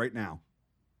hand right now."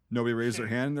 Nobody raised their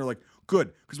hand. And they're like,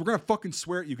 "Good, because we're going to fucking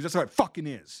swear at you because that's how it fucking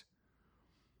is."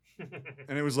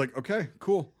 And it was like, okay,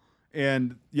 cool.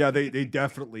 And yeah, they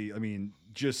definitely, I mean,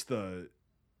 just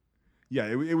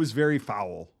it was very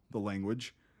foul, the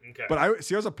language. Okay. But I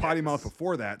was a potty mouth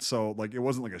before that, so like it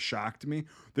wasn't like a shock to me.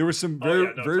 There were some very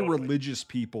totally. religious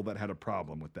people that had a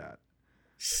problem with that.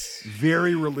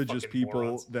 Very religious people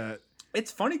morons. that.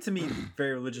 It's funny to me,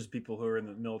 very religious people who are in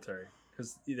the military,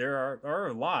 because there are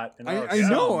a lot. And I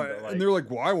know, and they're like,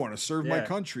 "Well, I want to serve my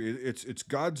country. It's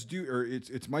God's duty, or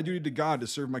it's my duty to God to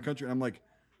serve my country." And I'm like,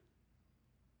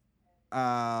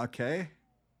 okay.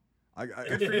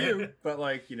 Good for you, but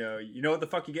like you know what the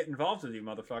fuck you get involved with, you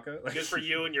motherfucker. Like, good for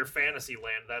you and your fantasy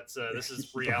land. That's this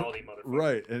is reality, motherfucker.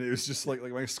 Right, and it was just like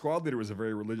my squad leader was a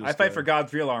very religious. I fight for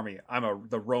God's real army. I'm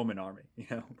the Roman army,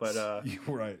 But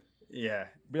right, yeah,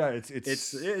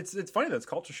 it's funny that it's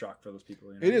culture shock for those people.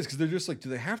 It is because they're just like, do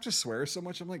they have to swear so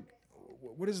much? I'm like,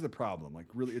 what is the problem? Like,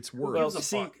 really, it's words. Well,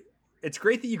 see, it's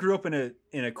great that you grew up in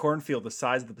a cornfield the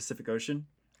size of the Pacific Ocean.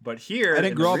 But here, I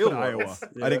didn't grow up in Iowa.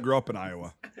 I didn't grow up in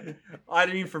Iowa. I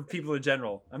mean, for people in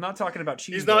general, I'm not talking about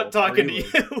cheese. He's not talking to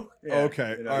you.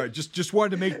 Okay, all right. Just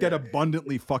wanted to make that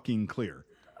abundantly fucking clear.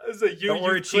 Don't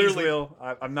worry, cheese wheel.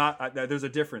 I'm not. There's a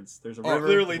difference. There's a river.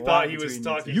 Clearly thought he was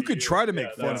talking. You could try to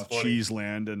make fun of funny.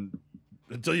 Cheeseland, and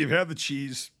until you've had the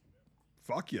cheese,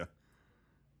 fuck you.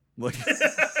 Like,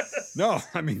 no,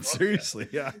 I mean seriously,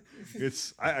 yeah.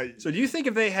 It's So, do you think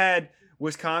if they had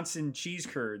Wisconsin cheese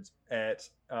curds at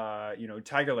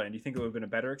Tigerland, do you think it would have been a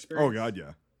better experience? Oh God,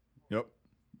 yeah. Yep.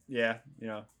 Yeah,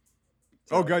 So,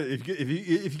 oh God, if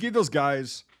you give those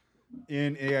guys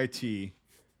in AIT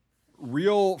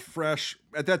real fresh,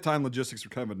 at that time logistics were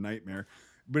kind of a nightmare.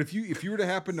 But if you were to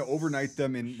happen to overnight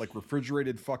them in like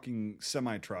refrigerated fucking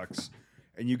semi trucks,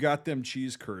 and you got them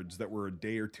cheese curds that were a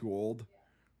day or two old,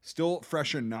 still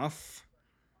fresh enough,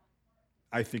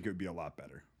 I think it would be a lot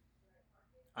better.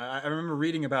 I remember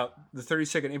reading about the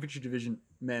 32nd Infantry Division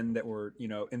men that were,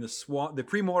 in the swamp, the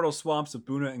premortal swamps of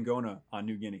Buna and Gona on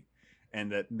New Guinea,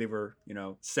 and that they were,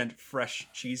 sent fresh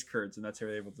cheese curds, and that's how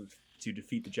they were able to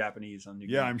defeat the Japanese on New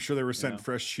Guinea. Yeah, I'm sure they were sent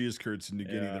fresh cheese curds to New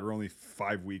Guinea. Yeah. They were only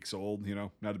 5 weeks old.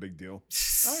 Not a big deal.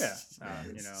 Oh yeah,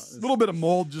 a little bit of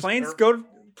mold. Just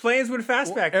planes would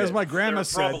fast back then. As my grandma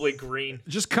said, probably green.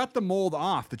 Just cut the mold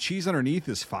off. The cheese underneath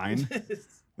is fine.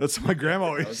 That's what my grandma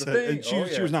always said, and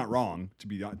she was not wrong, to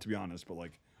be honest. But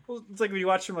like, well, it's like when you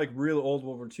watch some like real old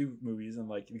World War II movies, and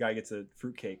like the guy gets a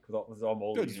fruitcake with all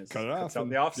moldy, just cut it off on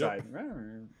the offside. Yep.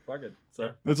 Fuck it.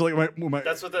 So that's like my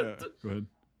that's what go ahead.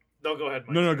 No, go ahead.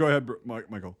 Mike. No, go ahead,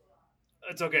 Michael.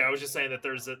 It's okay. I was just saying that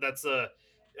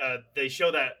they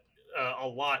show that a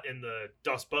lot in the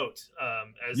Dust Boat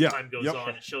as time goes on.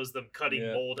 It shows them cutting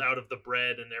mold out of the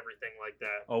bread and everything like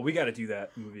that. Oh, we got to do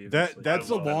that movie. That's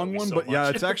a long one, but yeah,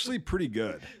 it's actually pretty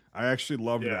good. I actually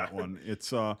loved that one.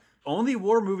 It's only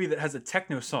war movie that has a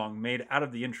techno song made out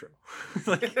of the intro.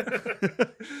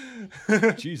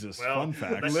 Jesus, fun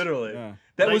fact. Literally,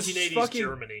 that was 1980s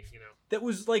Germany. That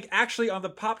was like actually on the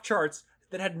pop charts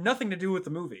that had nothing to do with the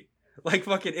movie. Like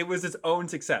fucking, it was its own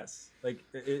success. Like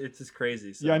it's just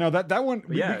crazy. So. Yeah, no, that one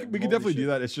we could definitely do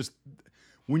that. It's just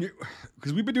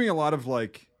because we've been doing a lot of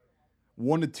like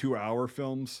 1 to 2 hour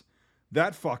films.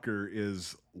 That fucker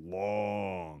is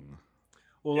long.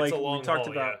 Well, like we talked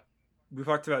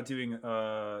about doing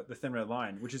the Thin Red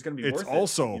Line, which is going to be worth it. It's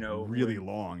also really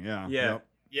long. Yeah. Yeah.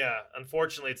 Yeah,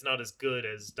 unfortunately, it's not as good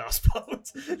as Das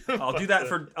Boat. I'll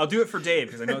do it for Dave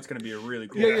because I know it's going to to be a really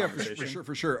cool conversation.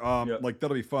 for sure. Like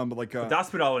that'll be fun. But like Das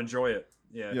Boot, I'll enjoy it.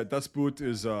 Yeah. Yeah, Das Boot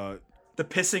is the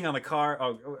pissing on the car.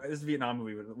 Oh, this is a Vietnam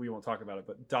movie. We won't talk about it,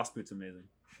 but Das Boot's amazing.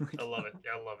 I love it.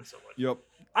 Yeah, I love it so much. Yep.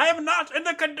 I am not in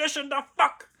the condition to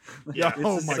fuck. Yeah.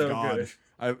 Oh my God.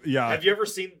 Have you ever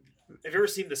seen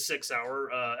the 6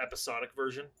 hour episodic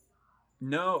version?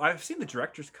 No, I've seen the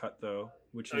director's cut though,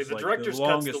 which is the like director's the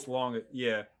longest.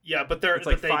 Yeah. Yeah, but it's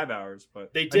like 5 hours.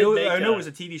 But they did. I know it was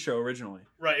a TV show originally.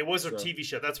 Right, it was a TV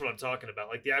show. That's what I'm talking about.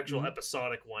 Like the actual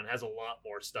episodic one has a lot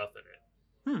more stuff in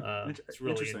it. It's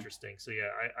really interesting. So yeah,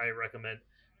 I recommend.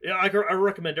 Yeah, I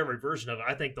recommend every version of it.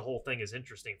 I think the whole thing is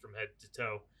interesting from head to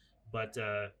toe. But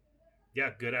yeah,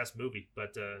 good ass movie.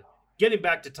 But getting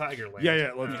back to Tigerland.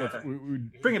 Yeah. Let's we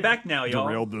bring it back now, y'all.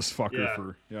 Derailed this fucker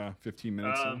for 15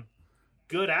 minutes.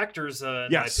 Good actors, in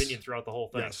my opinion, throughout the whole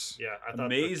thing. Yes. Yeah, I thought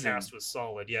the cast was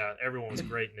solid. Yeah, everyone was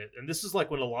great in it. And this is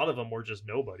like when a lot of them were just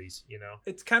nobodies,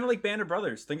 It's kind of like Band of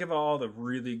Brothers. Think of all the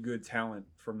really good talent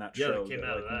from that show that came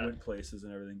out of that. Went places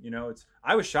and everything.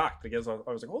 I was shocked because I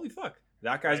was like, holy fuck,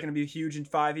 that guy's going to be huge in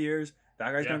 5 years.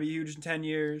 That guy's going to be huge in 10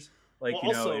 years. Like,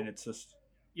 also, and it's just...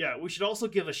 Yeah, we should also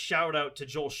give a shout out to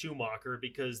Joel Schumacher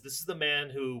because this is the man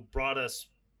who brought us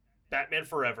Batman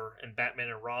Forever and Batman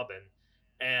and Robin.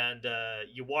 and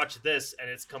you watch this, and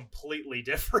it's completely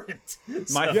different.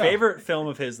 My favorite film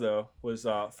of his, though, was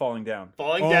Falling Down.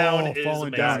 Falling Down is Falling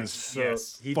amazing. Down is So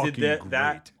yes. he fucking did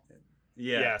that. great.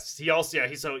 Yeah. Yes. He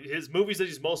also so his movies that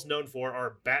he's most known for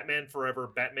are Batman Forever,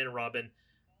 Batman and Robin,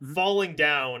 Falling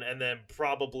Down, and then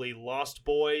probably Lost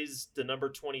Boys, the number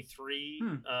 23.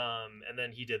 And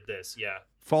then he did this. Yeah.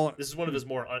 This is one of his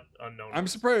more unknown. I'm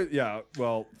ones. surprised. Yeah.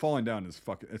 Well, Falling Down is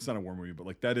fucking. It's not a war movie, but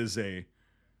like that is a.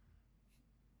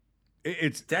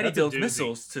 It's Daddy builds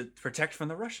missiles to protect from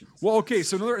the Russians. well, okay.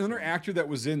 So another actor that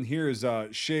was in here is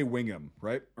Shea Wingham,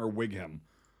 right, or Wigham.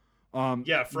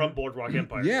 Yeah, from Boardwalk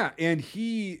Empire. Yeah, and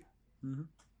he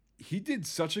did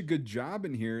such a good job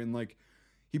in here, and like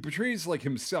he portrays like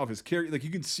himself, his character. Like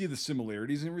you can see the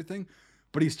similarities and everything,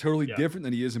 but he's totally different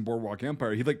than he is in Boardwalk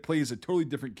Empire. He like plays a totally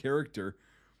different character,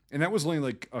 and that was only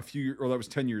like that was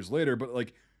 10 years later. But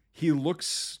like he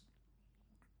looks,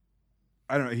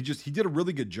 I don't know. He did a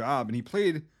really good job, and he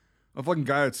played a fucking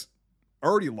guy that's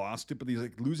already lost it, but he's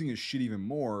like losing his shit even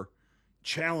more,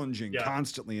 challenging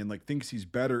constantly, and like thinks he's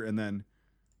better, and then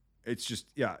it's just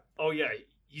Oh yeah,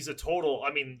 he's a total.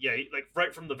 I mean, like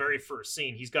right from the very first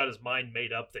scene, he's got his mind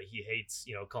made up that he hates,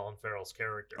 Colin Farrell's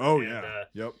character. Oh and, yeah,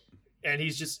 yep. And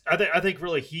he's just, I think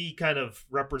really he kind of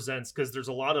represents, because there's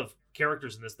a lot of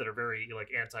characters in this that are very like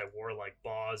anti-war, like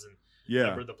Boz and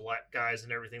Remember the Black guys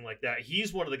and everything like that.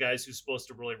 He's one of the guys who's supposed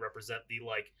to really represent the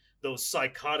like those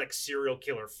psychotic serial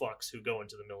killer fucks who go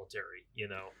into the military,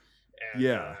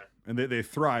 And, and they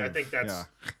thrive. I think that's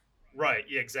right.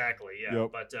 Yeah, exactly. Yeah,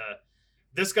 Yep. but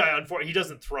this guy, unfortunately, he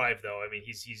doesn't thrive though. I mean,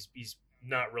 he's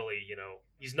not really,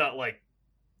 he's not like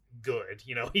good.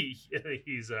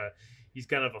 He's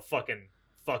kind of a fucking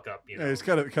fuck up. Yeah, he's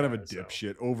kind of a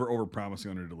dipshit, over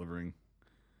promising, under delivering.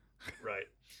 Right.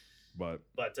 But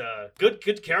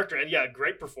good character, and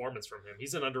great performance from him.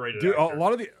 He's an underrated dude.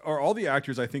 actor. All the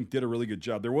actors I think did a really good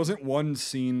job. There wasn't one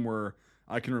scene where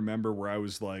I can remember where I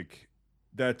was like,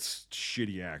 "That's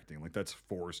shitty acting. Like that's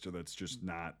forced, or that's just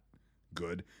not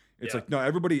good." It's like no,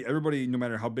 everybody, no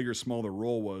matter how big or small the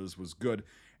role was good,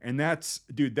 and that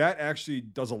actually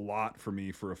does a lot for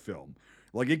me for a film.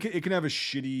 Like it can have a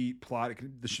shitty plot.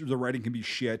 The writing can be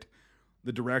shit.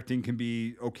 The directing can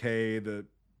be okay. The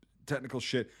technical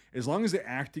shit, as long as the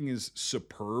acting is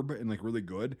superb and like really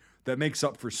good, that makes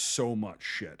up for so much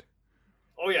shit.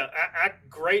 Oh yeah,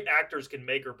 great actors can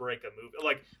make or break a movie.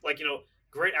 Like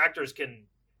great actors can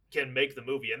make the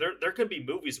movie, and there can be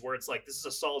movies where it's like this is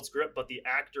a solid script, but the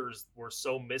actors were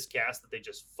so miscast that they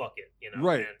just fuck it,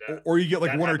 Right? And, or you get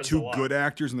like one or two good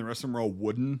actors, and the rest of them are all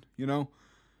wooden,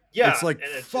 Yeah, it's like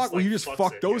fuck. Well, you just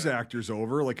fuck those actors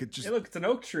over. Like it just. Hey, look, it's an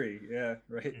oak tree. Yeah,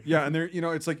 right. Yeah, and they're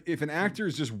it's like if an actor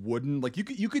is just wooden, like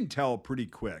you can tell pretty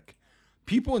quick.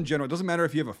 People in general, it doesn't matter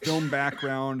if you have a film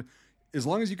background, as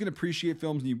long as you can appreciate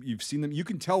films and you've seen them, you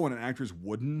can tell when an actor's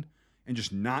wooden and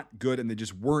just not good, and they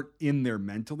just weren't in there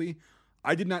mentally.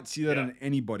 I did not see that on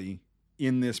anybody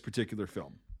in this particular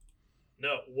film.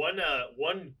 No, one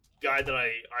guy that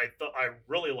I thought I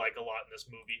really like a lot in this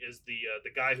movie is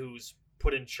the guy who's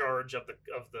put in charge of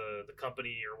the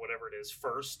company or whatever it is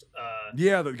first.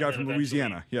 The guy from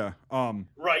Louisiana. Yeah.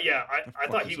 Right. Yeah. I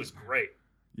thought he was great.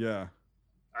 Yeah.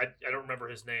 I don't remember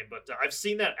his name, but I've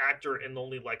seen that actor in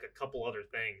only like a couple other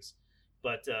things.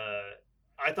 But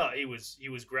I thought he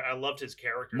was great. I loved his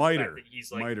character. Miter.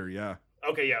 He's like Miter. Yeah.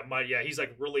 Okay. Yeah. He's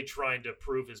like really trying to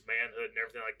prove his manhood and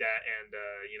everything like that. And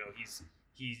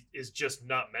he is just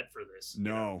not meant for this.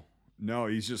 No.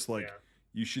 He's just like. Yeah.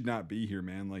 You should not be here,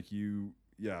 man. Like you,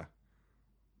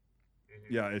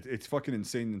 it's fucking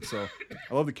insane. And so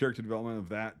I love the character development of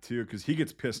that too, because he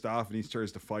gets pissed off and he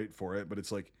tries to fight for it, but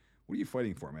it's like, what are you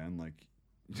fighting for, man? Like,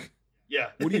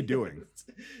 what are you doing?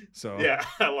 So yeah,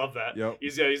 I love that. Yep.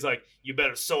 He's like, you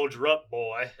better soldier up,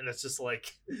 boy, and it's just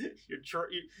like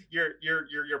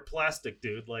you're plastic,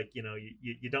 dude. Like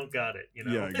you don't got it.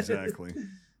 Yeah, exactly.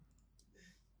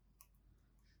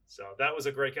 So that was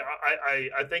a great.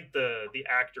 I think the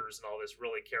actors and all this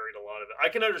really carried a lot of it. I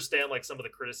can understand like some of the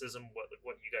criticism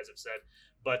what you guys have said,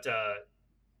 but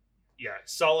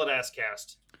solid ass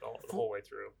cast the whole way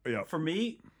through. Yeah. For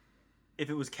me, if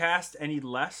it was cast any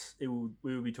less, it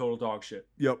would be total dog shit.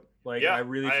 Yep. Like I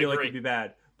really feel like it'd be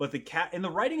bad. But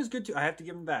the writing is good too. I have to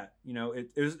give them that.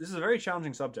 This is a very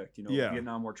challenging subject.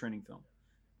 Vietnam War training film,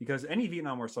 because any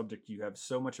Vietnam War subject, you have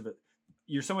so much of it.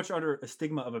 You're so much under a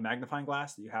stigma of a magnifying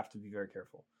glass that you have to be very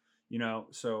careful,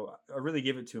 so I really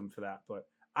give it to him for that, but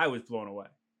I was blown away.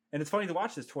 And it's funny to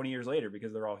watch this 20 years later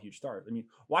because they're all huge stars. I mean,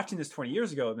 watching this 20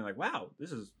 years ago, I'd be like, wow,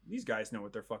 these guys know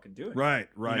what they're fucking doing. Right.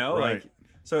 Like,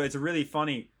 so it's really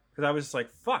funny because I was just like,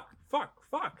 fuck.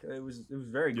 It was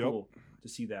very cool to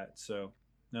see that. So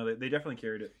No, they definitely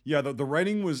carried it. Yeah, the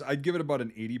writing was, I'd give it about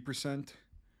an 80%,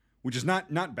 which is not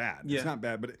bad. Yeah. It's not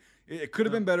bad, but it could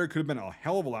have been better. It could have been a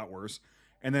hell of a lot worse.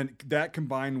 And then that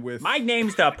combined with My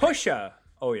name's the Pusher.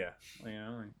 Oh yeah.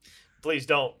 Please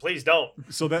don't.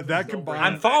 so that combined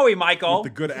I'm sorry, Michael.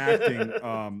 with the good acting,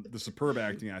 the superb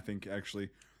acting, I think actually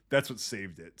that's what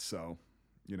saved it. So,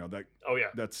 that. Oh yeah.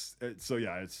 That's so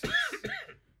yeah.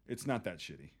 It's not that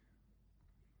shitty.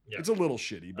 Yeah. It's a little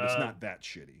shitty, but it's not that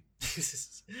shitty.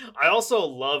 I also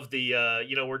love the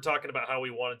we're talking about how we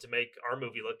wanted to make our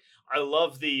movie look. I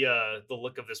love the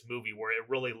look of this movie where it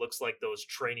really looks like those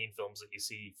training films that you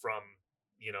see from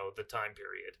the time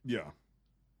period.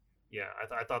 Yeah,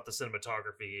 I thought the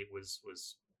cinematography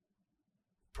was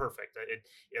perfect.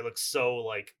 It looks so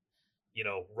like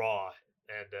raw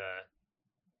and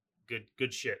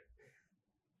good shit.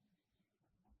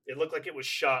 It looked like it was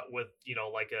shot with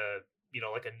like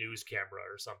a news camera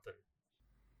or something.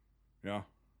 Yeah.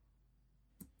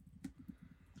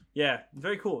 Yeah,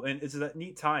 very cool, and it's that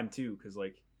neat time too, because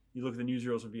like you look at the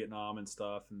newsreels from Vietnam and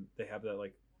stuff, and they have that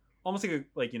like almost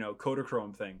like a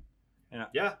Kodachrome thing. And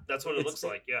yeah, that's what it looks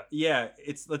like. Yeah. Yeah,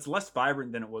 it's less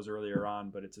vibrant than it was earlier on,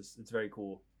 but it's very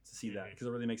cool to see that because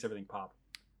it really makes everything pop.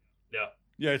 Yeah.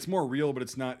 Yeah, it's more real, but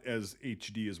it's not as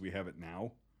HD as we have it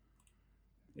now.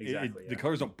 Exactly. The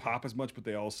colors don't pop as much, but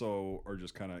they also are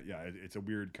just kind of it's a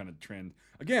weird kind of trend.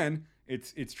 Again,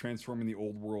 it's transforming the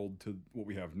old world to what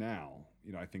we have now.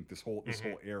 I think this whole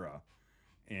era,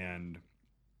 and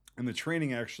the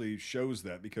training actually shows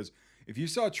that, because if you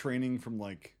saw training from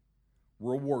like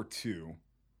World War II,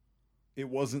 it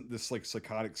wasn't this like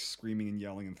psychotic screaming and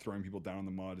yelling and throwing people down in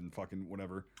the mud and fucking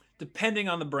whatever. Depending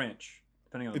on the branch.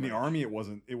 In the Army, it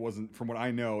wasn't. From what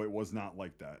I know, it was not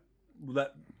like that.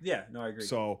 I agree.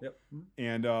 So, yep.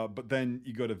 And but then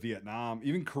you go to Vietnam,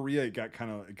 even Korea, it got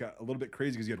a little bit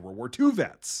crazy because you had World War II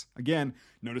vets. Again,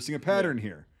 noticing a pattern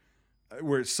here,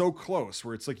 where it's so close,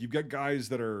 where it's like you've got guys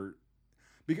that are,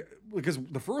 because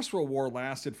the First World War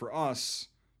lasted for us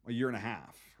a year and a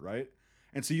half, right?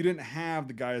 And so you didn't have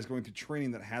the guys going through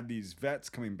training that had these vets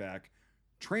coming back,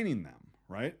 training them,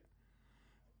 right?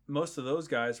 Most of those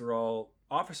guys were all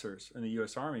officers in the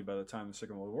U.S. Army by the time the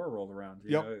Second World War rolled around.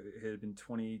 You know, it had been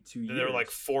 22 years. They were like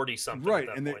 40 something, right?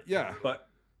 At And that point. yeah,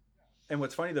 and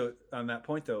what's funny though on that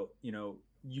point though, you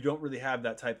don't really have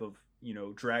that type of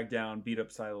drag down, beat up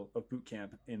style of boot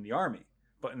camp in the Army,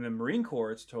 but in the Marine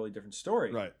Corps it's a totally different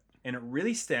story, right? And it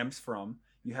really stems from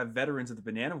you have veterans of the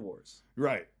Banana Wars,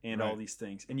 right, and all these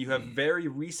things, and you have very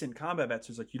recent combat vets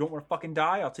who's like, you don't want to fucking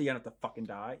die, I'll tell you not to fucking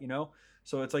die,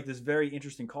 So it's like this very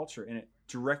interesting culture, and it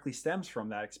directly stems from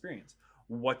that experience.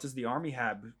 What does the Army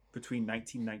have between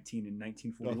 1919 and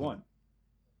 1941?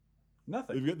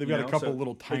 Nothing. They've got a couple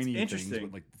little tiny things,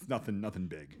 but like nothing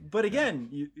big. But again,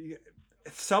 you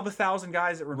sub 1,000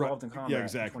 guys that were involved in combat. Yeah,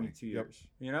 exactly. In 22 years.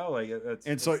 That's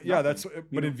and so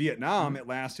but in Vietnam it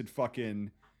lasted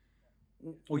fucking.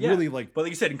 Well, yeah. Really like. But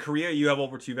like you said, in Korea you have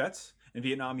over 2 vets. In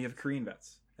Vietnam you have Korean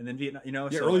vets, and then Vietnam,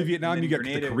 early Vietnam you get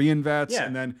the Korean vets,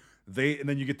 and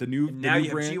then you get the new. And now you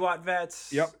have brand. GWAT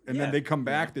vets. Yep, and then they come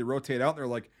back, they rotate out, and they're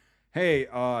like, "Hey,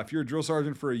 if you're a drill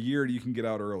sergeant for a year, you can get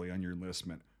out early on your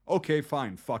enlistment." Okay,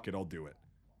 fine, fuck it, I'll do it.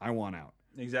 I want out.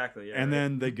 Exactly. Yeah. And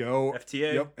then they go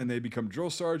FTA. Yep, and they become drill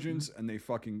sergeants, and they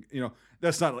fucking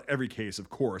that's not every case,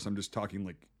 of course. I'm just talking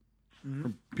like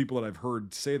from people that I've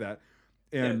heard say that.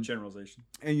 And generalization.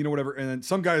 And whatever. And then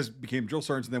some guys became drill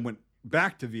sergeants and then went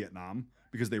back to Vietnam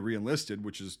because they re-enlisted,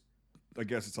 which is, I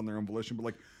guess it's on their own volition, but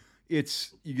like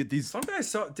you get these. Some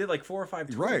guys did like 4 or 5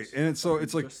 tours. Right. And it's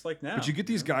like, just like now. But you get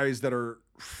these guys that are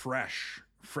fresh.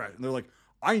 And they're like,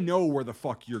 I know where the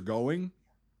fuck you're going.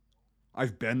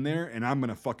 I've been there, and I'm going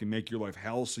to fucking make your life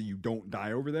hell so you don't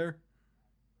die over there.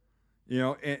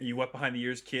 And you wet behind the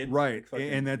ears, kid. Right. Fucking,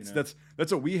 and that's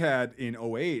what we had in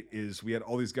 2008 is we had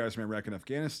all these guys from Iraq and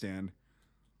Afghanistan.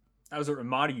 I was at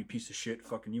Ramadi, you piece of shit.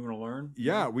 Fucking, you want to learn?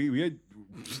 Yeah, we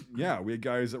had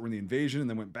guys that were in the invasion and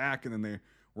then went back, and then they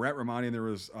were at Ramadi, and there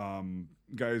was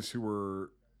guys who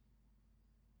were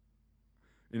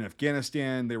in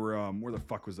Afghanistan. They were where the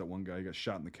fuck was that one guy? He got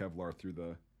shot in the Kevlar through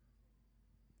the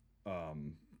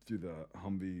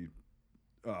Humvee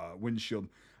windshield.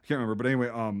 I can't remember, but anyway,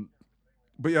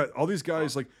 but yeah, all these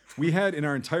guys, like we had in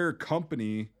our entire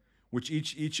company, which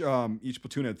each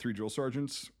platoon had 3 drill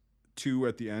sergeants, 2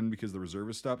 at the end because the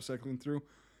reservists stopped cycling through.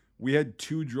 We had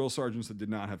 2 drill sergeants that did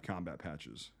not have combat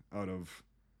patches out of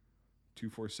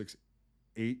 2, 4, 6,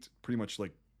 8, pretty much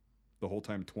like the whole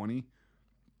time 20.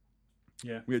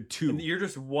 Yeah, we had 2. And you're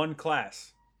just one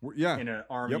class. In an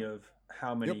army of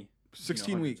how many?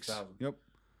 16 weeks. Yep.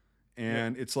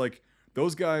 And it's like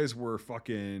those guys were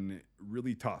fucking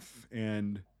really tough,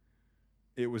 and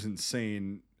it was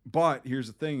insane. But here's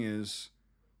the thing: is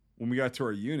when we got to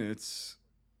our units,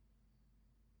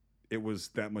 it was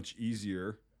that much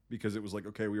easier because it was like,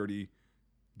 okay, we already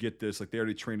get this. Like they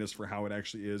already trained us for how it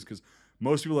actually is. Because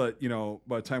most people that,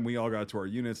 by the time we all got to our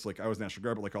units, like I was National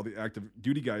Guard, but like all the active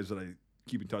duty guys that I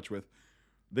keep in touch with,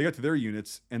 they got to their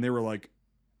units and they were like,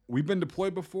 we've been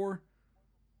deployed before.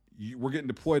 We're getting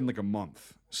deployed in like a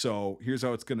month. So here's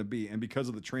how it's going to be. And because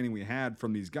of the training we had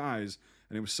from these guys,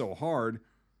 and it was so hard,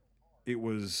 it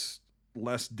was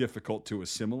less difficult to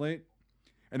assimilate.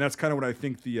 And that's kind of what I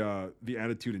think the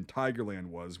attitude in Tigerland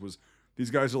was these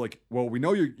guys are like, well, we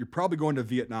know you're probably going to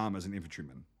Vietnam as an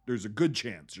infantryman. There's a good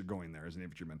chance you're going there as an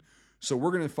infantryman. So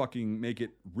we're going to fucking make it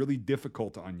really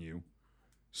difficult on you.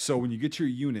 So when you get to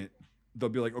your unit, they'll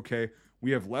be like, okay,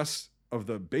 we have less of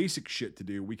the basic shit to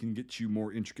do. We can get you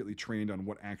more intricately trained on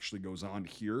what actually goes on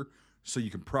here so you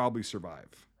can probably survive.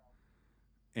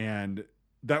 And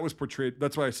that was portrayed.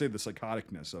 That's why I say the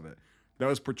psychoticness of it. That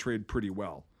was portrayed pretty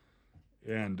well.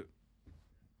 And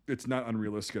it's not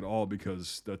unrealistic at all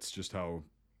because that's just how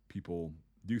people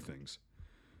do things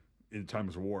in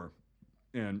times of war.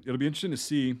 And it'll be interesting to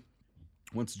see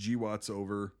once GWAT's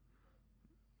over,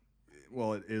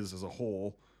 well, it is as a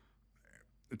whole.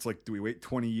 It's like, do we wait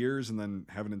 20 years and then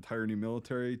have an entire new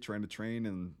military trying to train?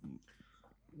 And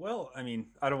well, I mean,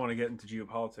 I don't want to get into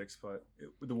geopolitics, but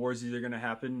the war is either going to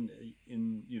happen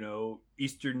in,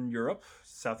 Eastern Europe,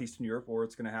 Southeastern Europe, or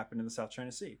it's going to happen in the South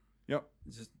China Sea. Yep.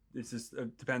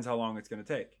 It depends how long it's going to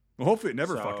take. Well, hopefully it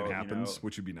never fucking happens,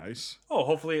 which would be nice. Oh,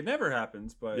 hopefully it never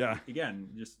happens. But yeah, again,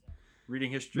 just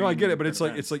reading history. No, I get it, but it's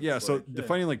like so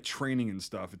defining like training and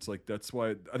stuff. It's like that's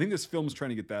why I think this film's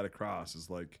trying to get that across. Is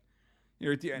like,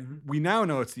 at the end, we now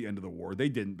know it's the end of the war. They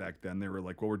didn't back then. They were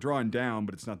like, well, we're drawing down,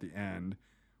 but it's not the end.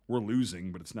 We're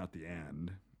losing, but it's not the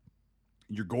end.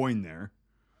 You're going there,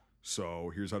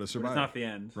 so here's how to survive. But it's not the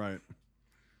end, right?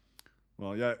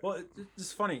 Well, yeah. Well,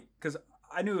 it's funny because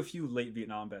I knew a few late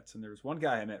Vietnam vets, and there was one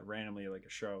guy I met randomly at like a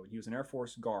show. He was an Air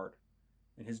Force guard,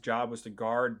 and his job was to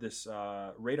guard this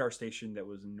radar station that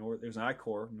was it was an I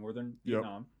Corps, northern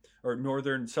Vietnam, or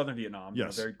southern Vietnam,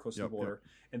 yes. Very close to the border.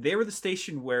 And they were the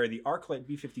station where the Arclight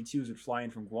B-52s would fly in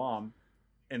from Guam,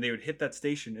 and they would hit that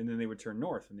station, and then they would turn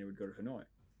north, and they would go to Hanoi.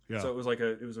 Yeah. So it was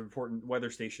an important weather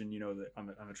station, on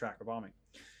the track of bombing.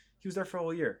 He was there for a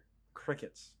whole year.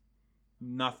 Crickets.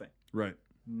 Nothing. Right.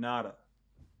 Nada.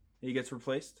 He gets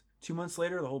replaced. 2 months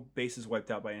later, the whole base is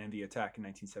wiped out by an enemy attack in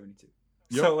 1972.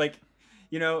 Yep. So,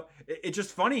 it's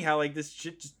just funny how, this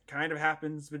shit just kind of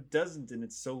happens, but doesn't, and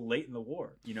it's so late in the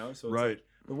war, So it's right.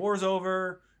 The war's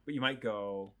over, but you might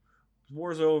go. The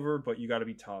war's over, but you got to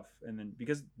be tough. And then,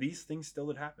 because these things still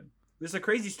did happen. There's a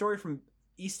crazy story from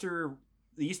the Easter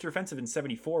Offensive in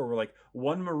 74 where,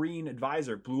 one Marine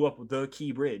advisor blew up the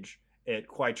key bridge at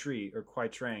Quai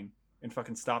Trang and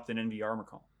fucking stopped an NV armor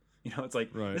column. It's like,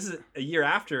 right. This is a year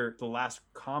after the last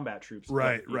combat troops.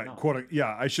 Right. Quote,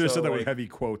 yeah, I should have said that with heavy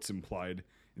quotes implied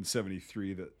in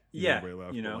 73 that nobody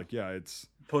left. But it's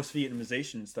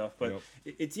post-Vietnamization and stuff. But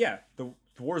it's the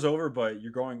war's over, but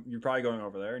you're probably going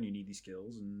over there and you need these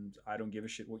skills. And I don't give a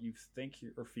shit what you think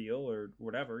or feel or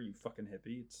whatever, you fucking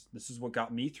hippie. This is what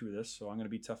got me through this, so I'm going to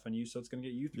be tough on you, so it's going to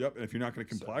get you through. Yep, and if you're not going to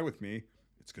comply with me,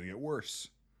 it's going to get worse.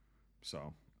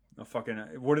 So... Oh, fucking,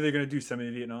 what are they going to do? Send me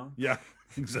to Vietnam? Yeah,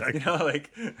 exactly.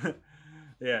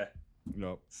 Yeah.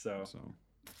 Nope. So.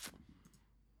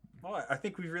 Well, I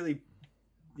think we've really,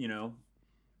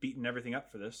 beaten everything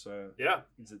up for this. Yeah.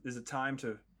 Is it time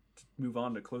to move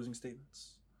on to closing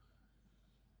statements?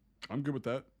 I'm good with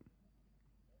that.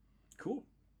 Cool.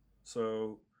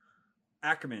 So,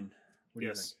 Ackerman, what do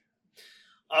you think?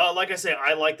 Like I say,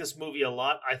 I like this movie a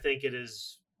lot. I think it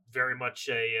is very much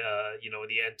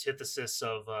the antithesis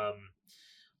of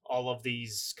all of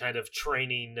these kind of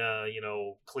training,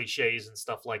 cliches and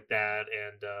stuff like that.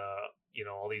 And,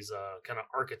 all these kind of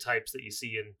archetypes that you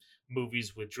see in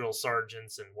movies with drill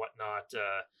sergeants and whatnot.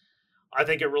 I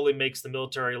think it really makes the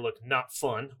military look not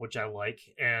fun, which I like.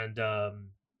 And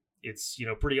it's,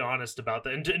 pretty honest about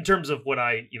that in terms of what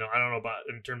I don't know about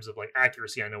in terms of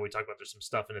accuracy. I know we talked about there's some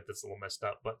stuff in it that's a little messed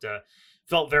up, but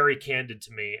felt very candid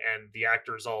to me, and the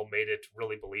actors all made it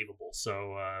really believable.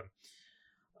 So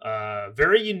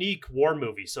very unique war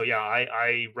movie. So yeah,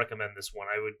 I recommend this one.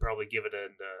 I would probably give it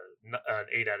an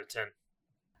 8 out of 10.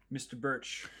 Mr.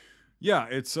 Birch. Yeah,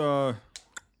 it's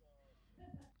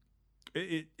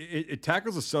it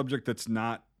tackles a subject that's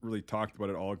not really talked about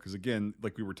at all, because again,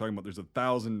 like we were talking about, there's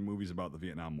 1,000 movies about the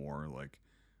Vietnam War, like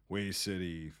Way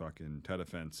City, fucking Tet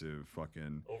Offensive,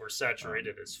 fucking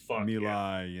oversaturated as fuck, My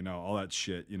Lai, all that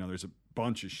shit. There's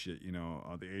bunch of shit,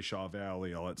 the Ashaw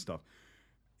Valley, all that stuff.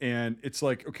 And it's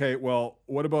like, okay, well,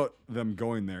 what about them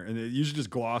going there? And it usually just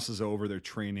glosses over their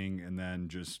training and then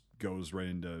just goes right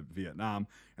into Vietnam.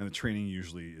 And the training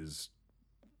usually is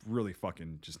really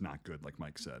fucking just not good, like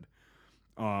Mike said.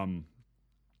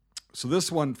 So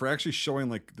this one, for actually showing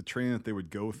like the training that they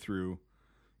would go through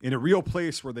in a real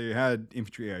place where they had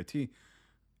infantry AIT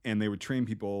and they would train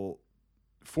people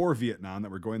for Vietnam that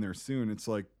were going there soon, it's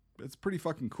like, it's pretty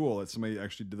fucking cool that somebody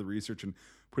actually did the research and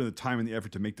put in the time and the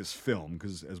effort to make this film.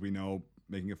 Because as we know,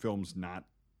 making a film's not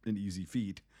an easy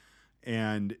feat.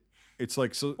 And it's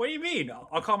like, so what do you mean?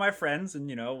 I'll call my friends and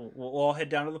we'll all head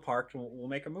down to the park and we'll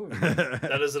make a movie.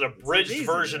 That is an abridged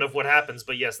version of what happens,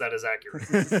 but yes, that is accurate.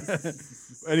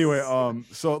 Anyway,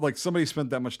 so like somebody spent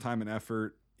that much time and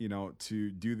effort,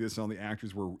 to do this, and all the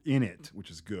actors were in it, which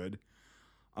is good.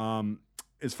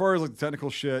 As far as like the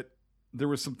technical shit, there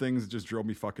was some things that just drove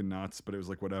me fucking nuts, but it was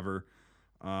like whatever.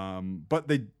 But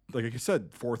they, like I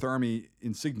said, 4th Army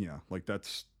insignia, like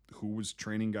that's who was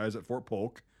training guys at Fort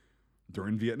Polk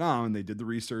during Vietnam, and they did the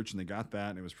research and they got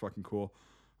that, and it was fucking cool.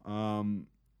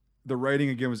 The writing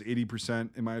again was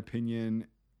 80% in my opinion,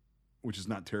 which is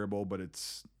not terrible, but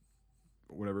it's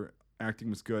whatever. Acting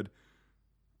was good.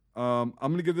 I'm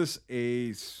gonna give this a.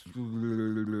 Let's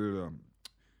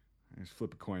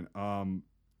flip a coin.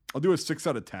 I'll do a 6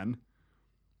 out of 10.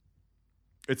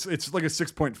 It's like a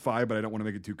 6.5, but I don't want to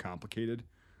make it too complicated.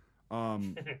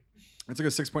 It's like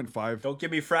a 6.5. Don't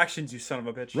give me fractions, you son of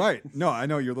a bitch. Right. No, I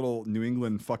know your little New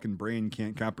England fucking brain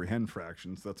can't comprehend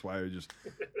fractions. That's why I just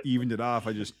evened it off.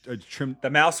 I trimmed. The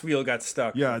mouse wheel got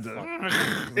stuck. Yeah,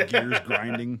 the gears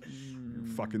grinding.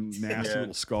 Fucking nasty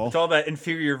little skull. It's all that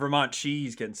inferior Vermont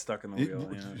cheese getting stuck in the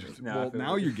wheel. Well,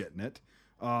 now you're getting it.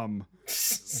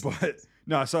 But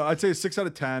no, so I'd say a 6 out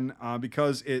of 10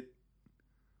 because it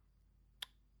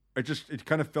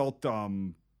kind of felt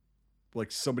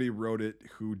like somebody wrote it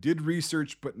who did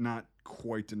research but not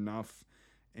quite enough,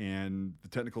 and the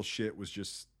technical shit was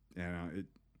just that's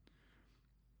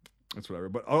whatever.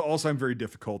 But also I'm very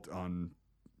difficult on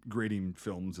grading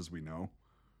films, as we know,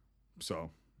 so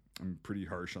I'm pretty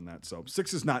harsh on that. So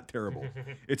 6 is not terrible.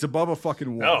 It's above a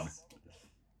fucking 1. Oh,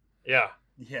 yeah.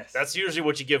 Yes, that's usually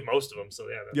what you give most of them. So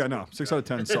yeah. No, 6 out of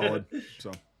 10 solid.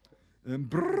 So, and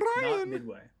Brian. Not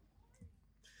midway.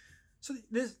 So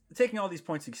this, taking all these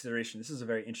points into consideration, this is a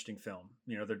very interesting film.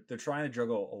 They're trying to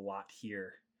juggle a lot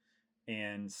here,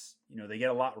 and they get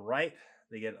a lot right.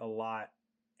 They get a lot.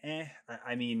 I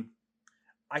mean,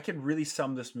 I can really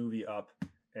sum this movie up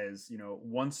as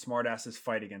one smartass's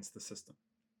fight against the system.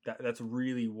 That's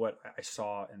really what I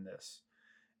saw in this.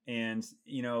 And,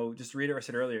 just to reiterate what I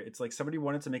said earlier, it's like somebody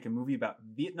wanted to make a movie about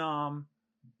Vietnam,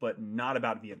 but not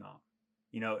about Vietnam.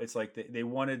 It's like they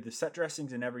wanted the set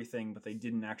dressings and everything, but they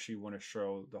didn't actually want to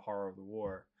show the horror of the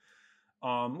war,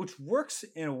 which works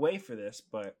in a way for this,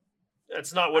 but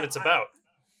that's not what it's about.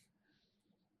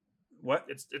 What?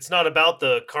 It's not about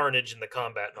the carnage and the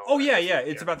combat and all. Oh, yeah.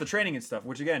 It's about the training and stuff,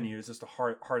 which again, is just a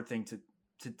hard thing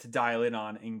to dial in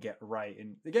on and get right.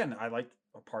 And again, I like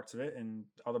parts of it and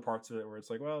other parts of it where it's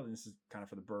like, well, this is kind of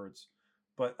for the birds.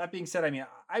 But that being said, I mean,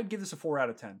 I'd give this a 4 out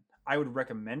of 10. I would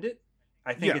recommend it.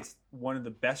 I think it's one of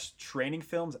the best training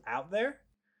films out there,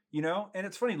 and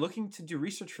it's funny looking to do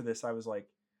research for this. I was like,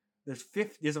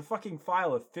 there's a fucking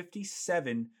file of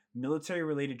 57 military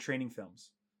related training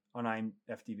films on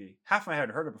IMDb. Half of them I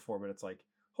hadn't heard of before, but it's like,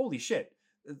 holy shit.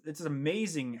 It's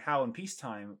amazing how in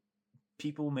peacetime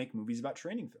people make movies about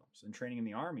training films and training in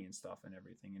the army and stuff and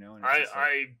everything, and it's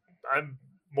I'm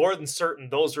more than certain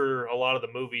those are a lot of the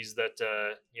movies that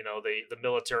the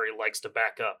military likes to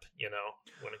back up,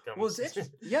 when it comes. Well,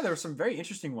 there were some very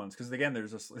interesting ones, because again,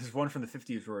 there's one from the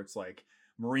 50s where it's like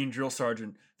Marine drill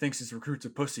sergeant thinks his recruit's a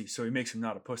pussy, so he makes him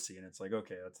not a pussy, and it's like,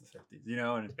 okay, that's the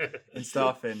 50s, and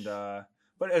stuff, and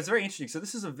but it's very interesting. So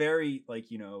this is a very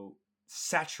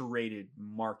saturated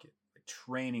market, like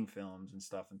training films and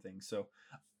stuff and things. So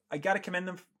I got to commend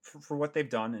them for what they've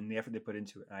done and the effort they put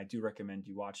into it, and I do recommend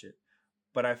you watch it.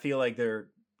 But I feel like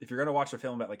if you're going to watch a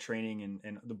film about like training and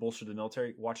the bullshit of the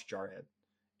military, watch Jarhead.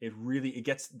 It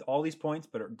gets all these points,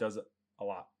 but it does a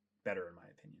lot better in my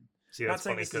opinion. See, that's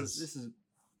funny because this is.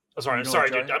 Oh, sorry, I'm sorry,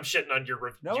 dude. I'm shitting on your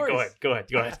review. No Go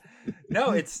ahead.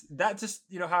 No, it's that just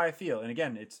how I feel. And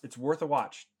again, it's worth a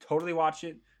watch. Totally watch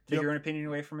it. Take your own opinion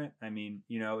away from it. I mean,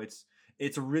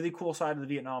 it's a really cool side of the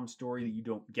Vietnam story that you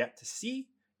don't get to see,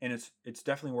 and it's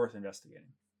definitely worth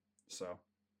investigating. So.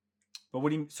 But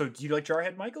do you like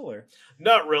Jarhead, Michael, or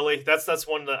not really? That's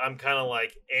one that I'm kind of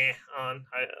like on.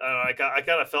 I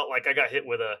kind of felt like I got hit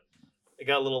with I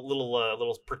got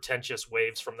little pretentious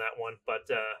waves from that one, but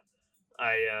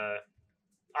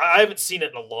I haven't seen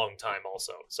it in a long time,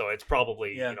 also, so it's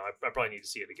probably I probably need to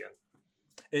see it again.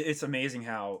 It's amazing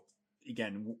how,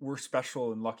 again, we're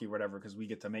special and lucky, whatever, because we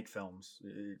get to make films.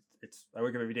 I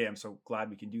wake up every day. I'm so glad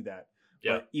we can do that.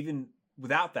 Yeah. But even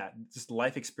without that, just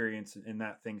life experience and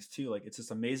that things too. Like, it's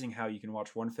just amazing how you can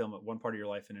watch one film at one part of your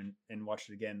life and watch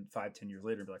it again 5-10 years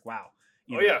later and be like, wow,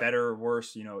 better or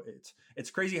worse.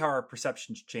 It's crazy how our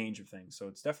perceptions change of things. So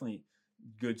it's definitely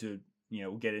good to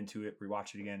get into it,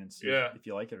 rewatch it again, and see if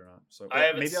you like it or not. So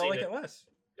maybe I'll like it less.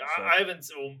 So. I haven't.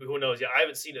 Who knows? Yeah, I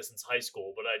haven't seen it since high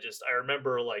school, but I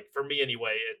remember, like, for me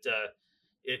anyway,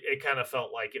 it kind of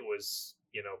felt like it was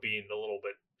being a little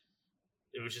bit.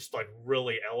 It was just like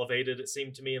really elevated. It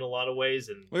seemed to me in a lot of ways,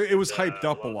 and it was hyped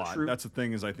up a lot. That's the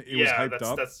thing is, I think it was hyped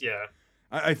up.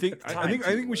 I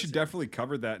think we should definitely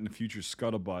cover that in the future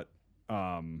Scuttlebutt.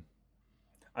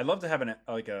 I'd love to have a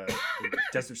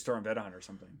Desert Storm vet on or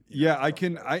something.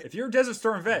 If you're a Desert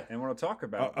Storm vet and want to talk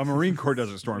about a Marine Corps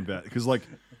Desert Storm vet, because like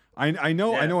I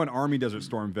know an Army Desert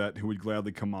Storm vet who would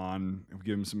gladly come on and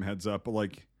give him some heads up, but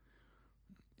like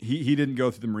he didn't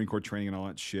go through the Marine Corps training and all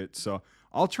that shit. So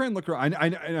I'll try and look around.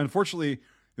 And unfortunately,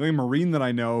 the only Marine that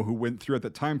I know who went through at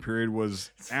that time period was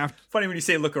after. Funny when you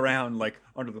say look around, like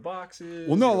under the boxes.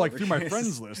 Well, no, like through my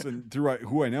friends list and through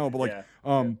who I know, but like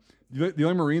the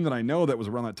only Marine that I know that was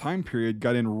around that time period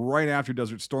got in right after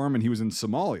Desert Storm, and he was in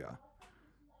Somalia.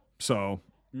 So,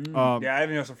 I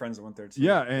have some friends that went there too.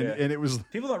 Yeah, and it was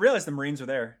people don't realize the Marines were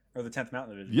there, or the 10th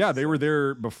Mountain Division. Yeah, they were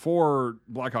there before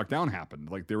Black Hawk Down happened.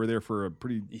 Like they were there for a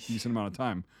pretty decent amount of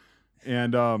time.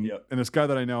 And and this guy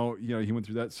that I know, he went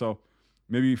through that. So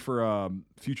maybe for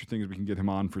future things we can get him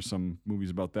on for some movies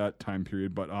about that time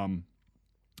period. But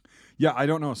I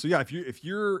don't know. So yeah, if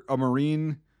you're a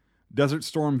Marine Desert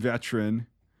Storm veteran,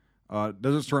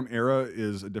 Desert Storm era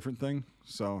is a different thing.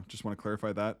 So just want to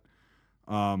clarify that.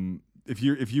 If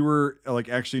you were like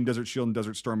actually in Desert Shield and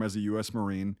Desert Storm as a U.S.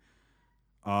 Marine,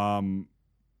 comment,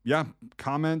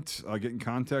 get in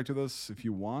contact with us if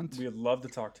you want. We'd love to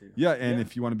talk to you. Yeah, and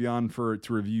if you want to be on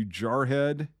to review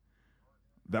Jarhead,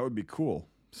 that would be cool.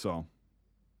 So,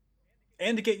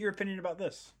 and to get your opinion about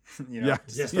this,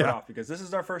 to start off, because this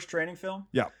is our first training film.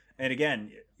 Yeah, and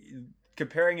again,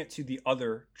 comparing it to the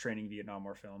other training Vietnam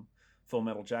War film, Full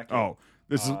Metal Jacket. Oh,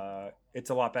 this is it's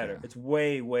a lot better. Yeah. It's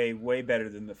way, way, way better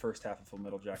than the first half of Full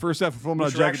Metal Jacket. First half of Full Metal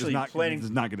Jacket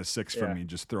does not get a 6 from me.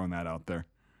 Just throwing that out there.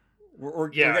 We're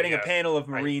getting a panel of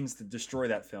Marines to destroy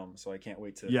that film, so I can't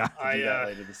wait to do that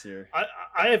later this year.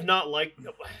 I have not liked.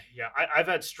 I've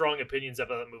had strong opinions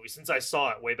about that movie since I saw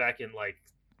it way back in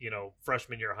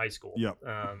freshman year of high school. Yep.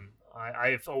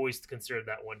 I've always considered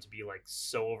that one to be like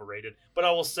so overrated, but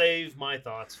I will save my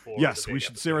thoughts for. Yes, we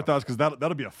should save our thoughts because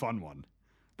that'll be a fun one.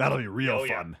 That'll be real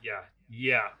fun. Yeah.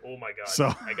 Oh my god.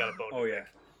 So I got a bone. Oh yeah.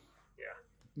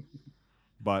 Yeah.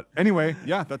 But anyway,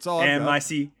 that's all.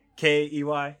 MICKEYMOUSE.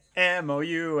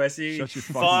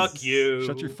 Fuck you.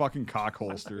 Shut your fucking cock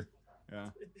holster.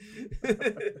 Yeah.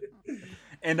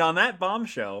 And on that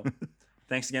bombshell,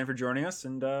 thanks again for joining us,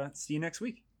 and see you next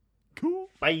week. Cool.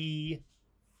 Bye.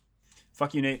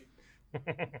 Fuck you, Nate.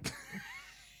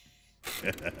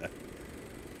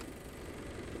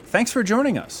 Thanks for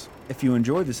joining us. If you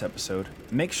enjoyed this episode,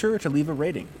 make sure to leave a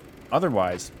rating.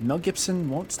 Otherwise, Mel Gibson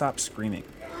won't stop screaming.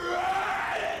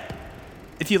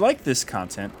 If you like this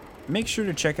content, make sure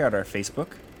to check out our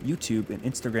Facebook, YouTube, and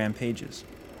Instagram pages.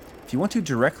 If you want to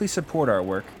directly support our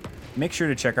work, make sure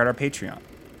to check out our Patreon.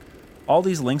 All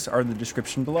these links are in the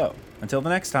description below. Until the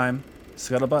next time,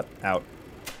 Scuttlebutt out.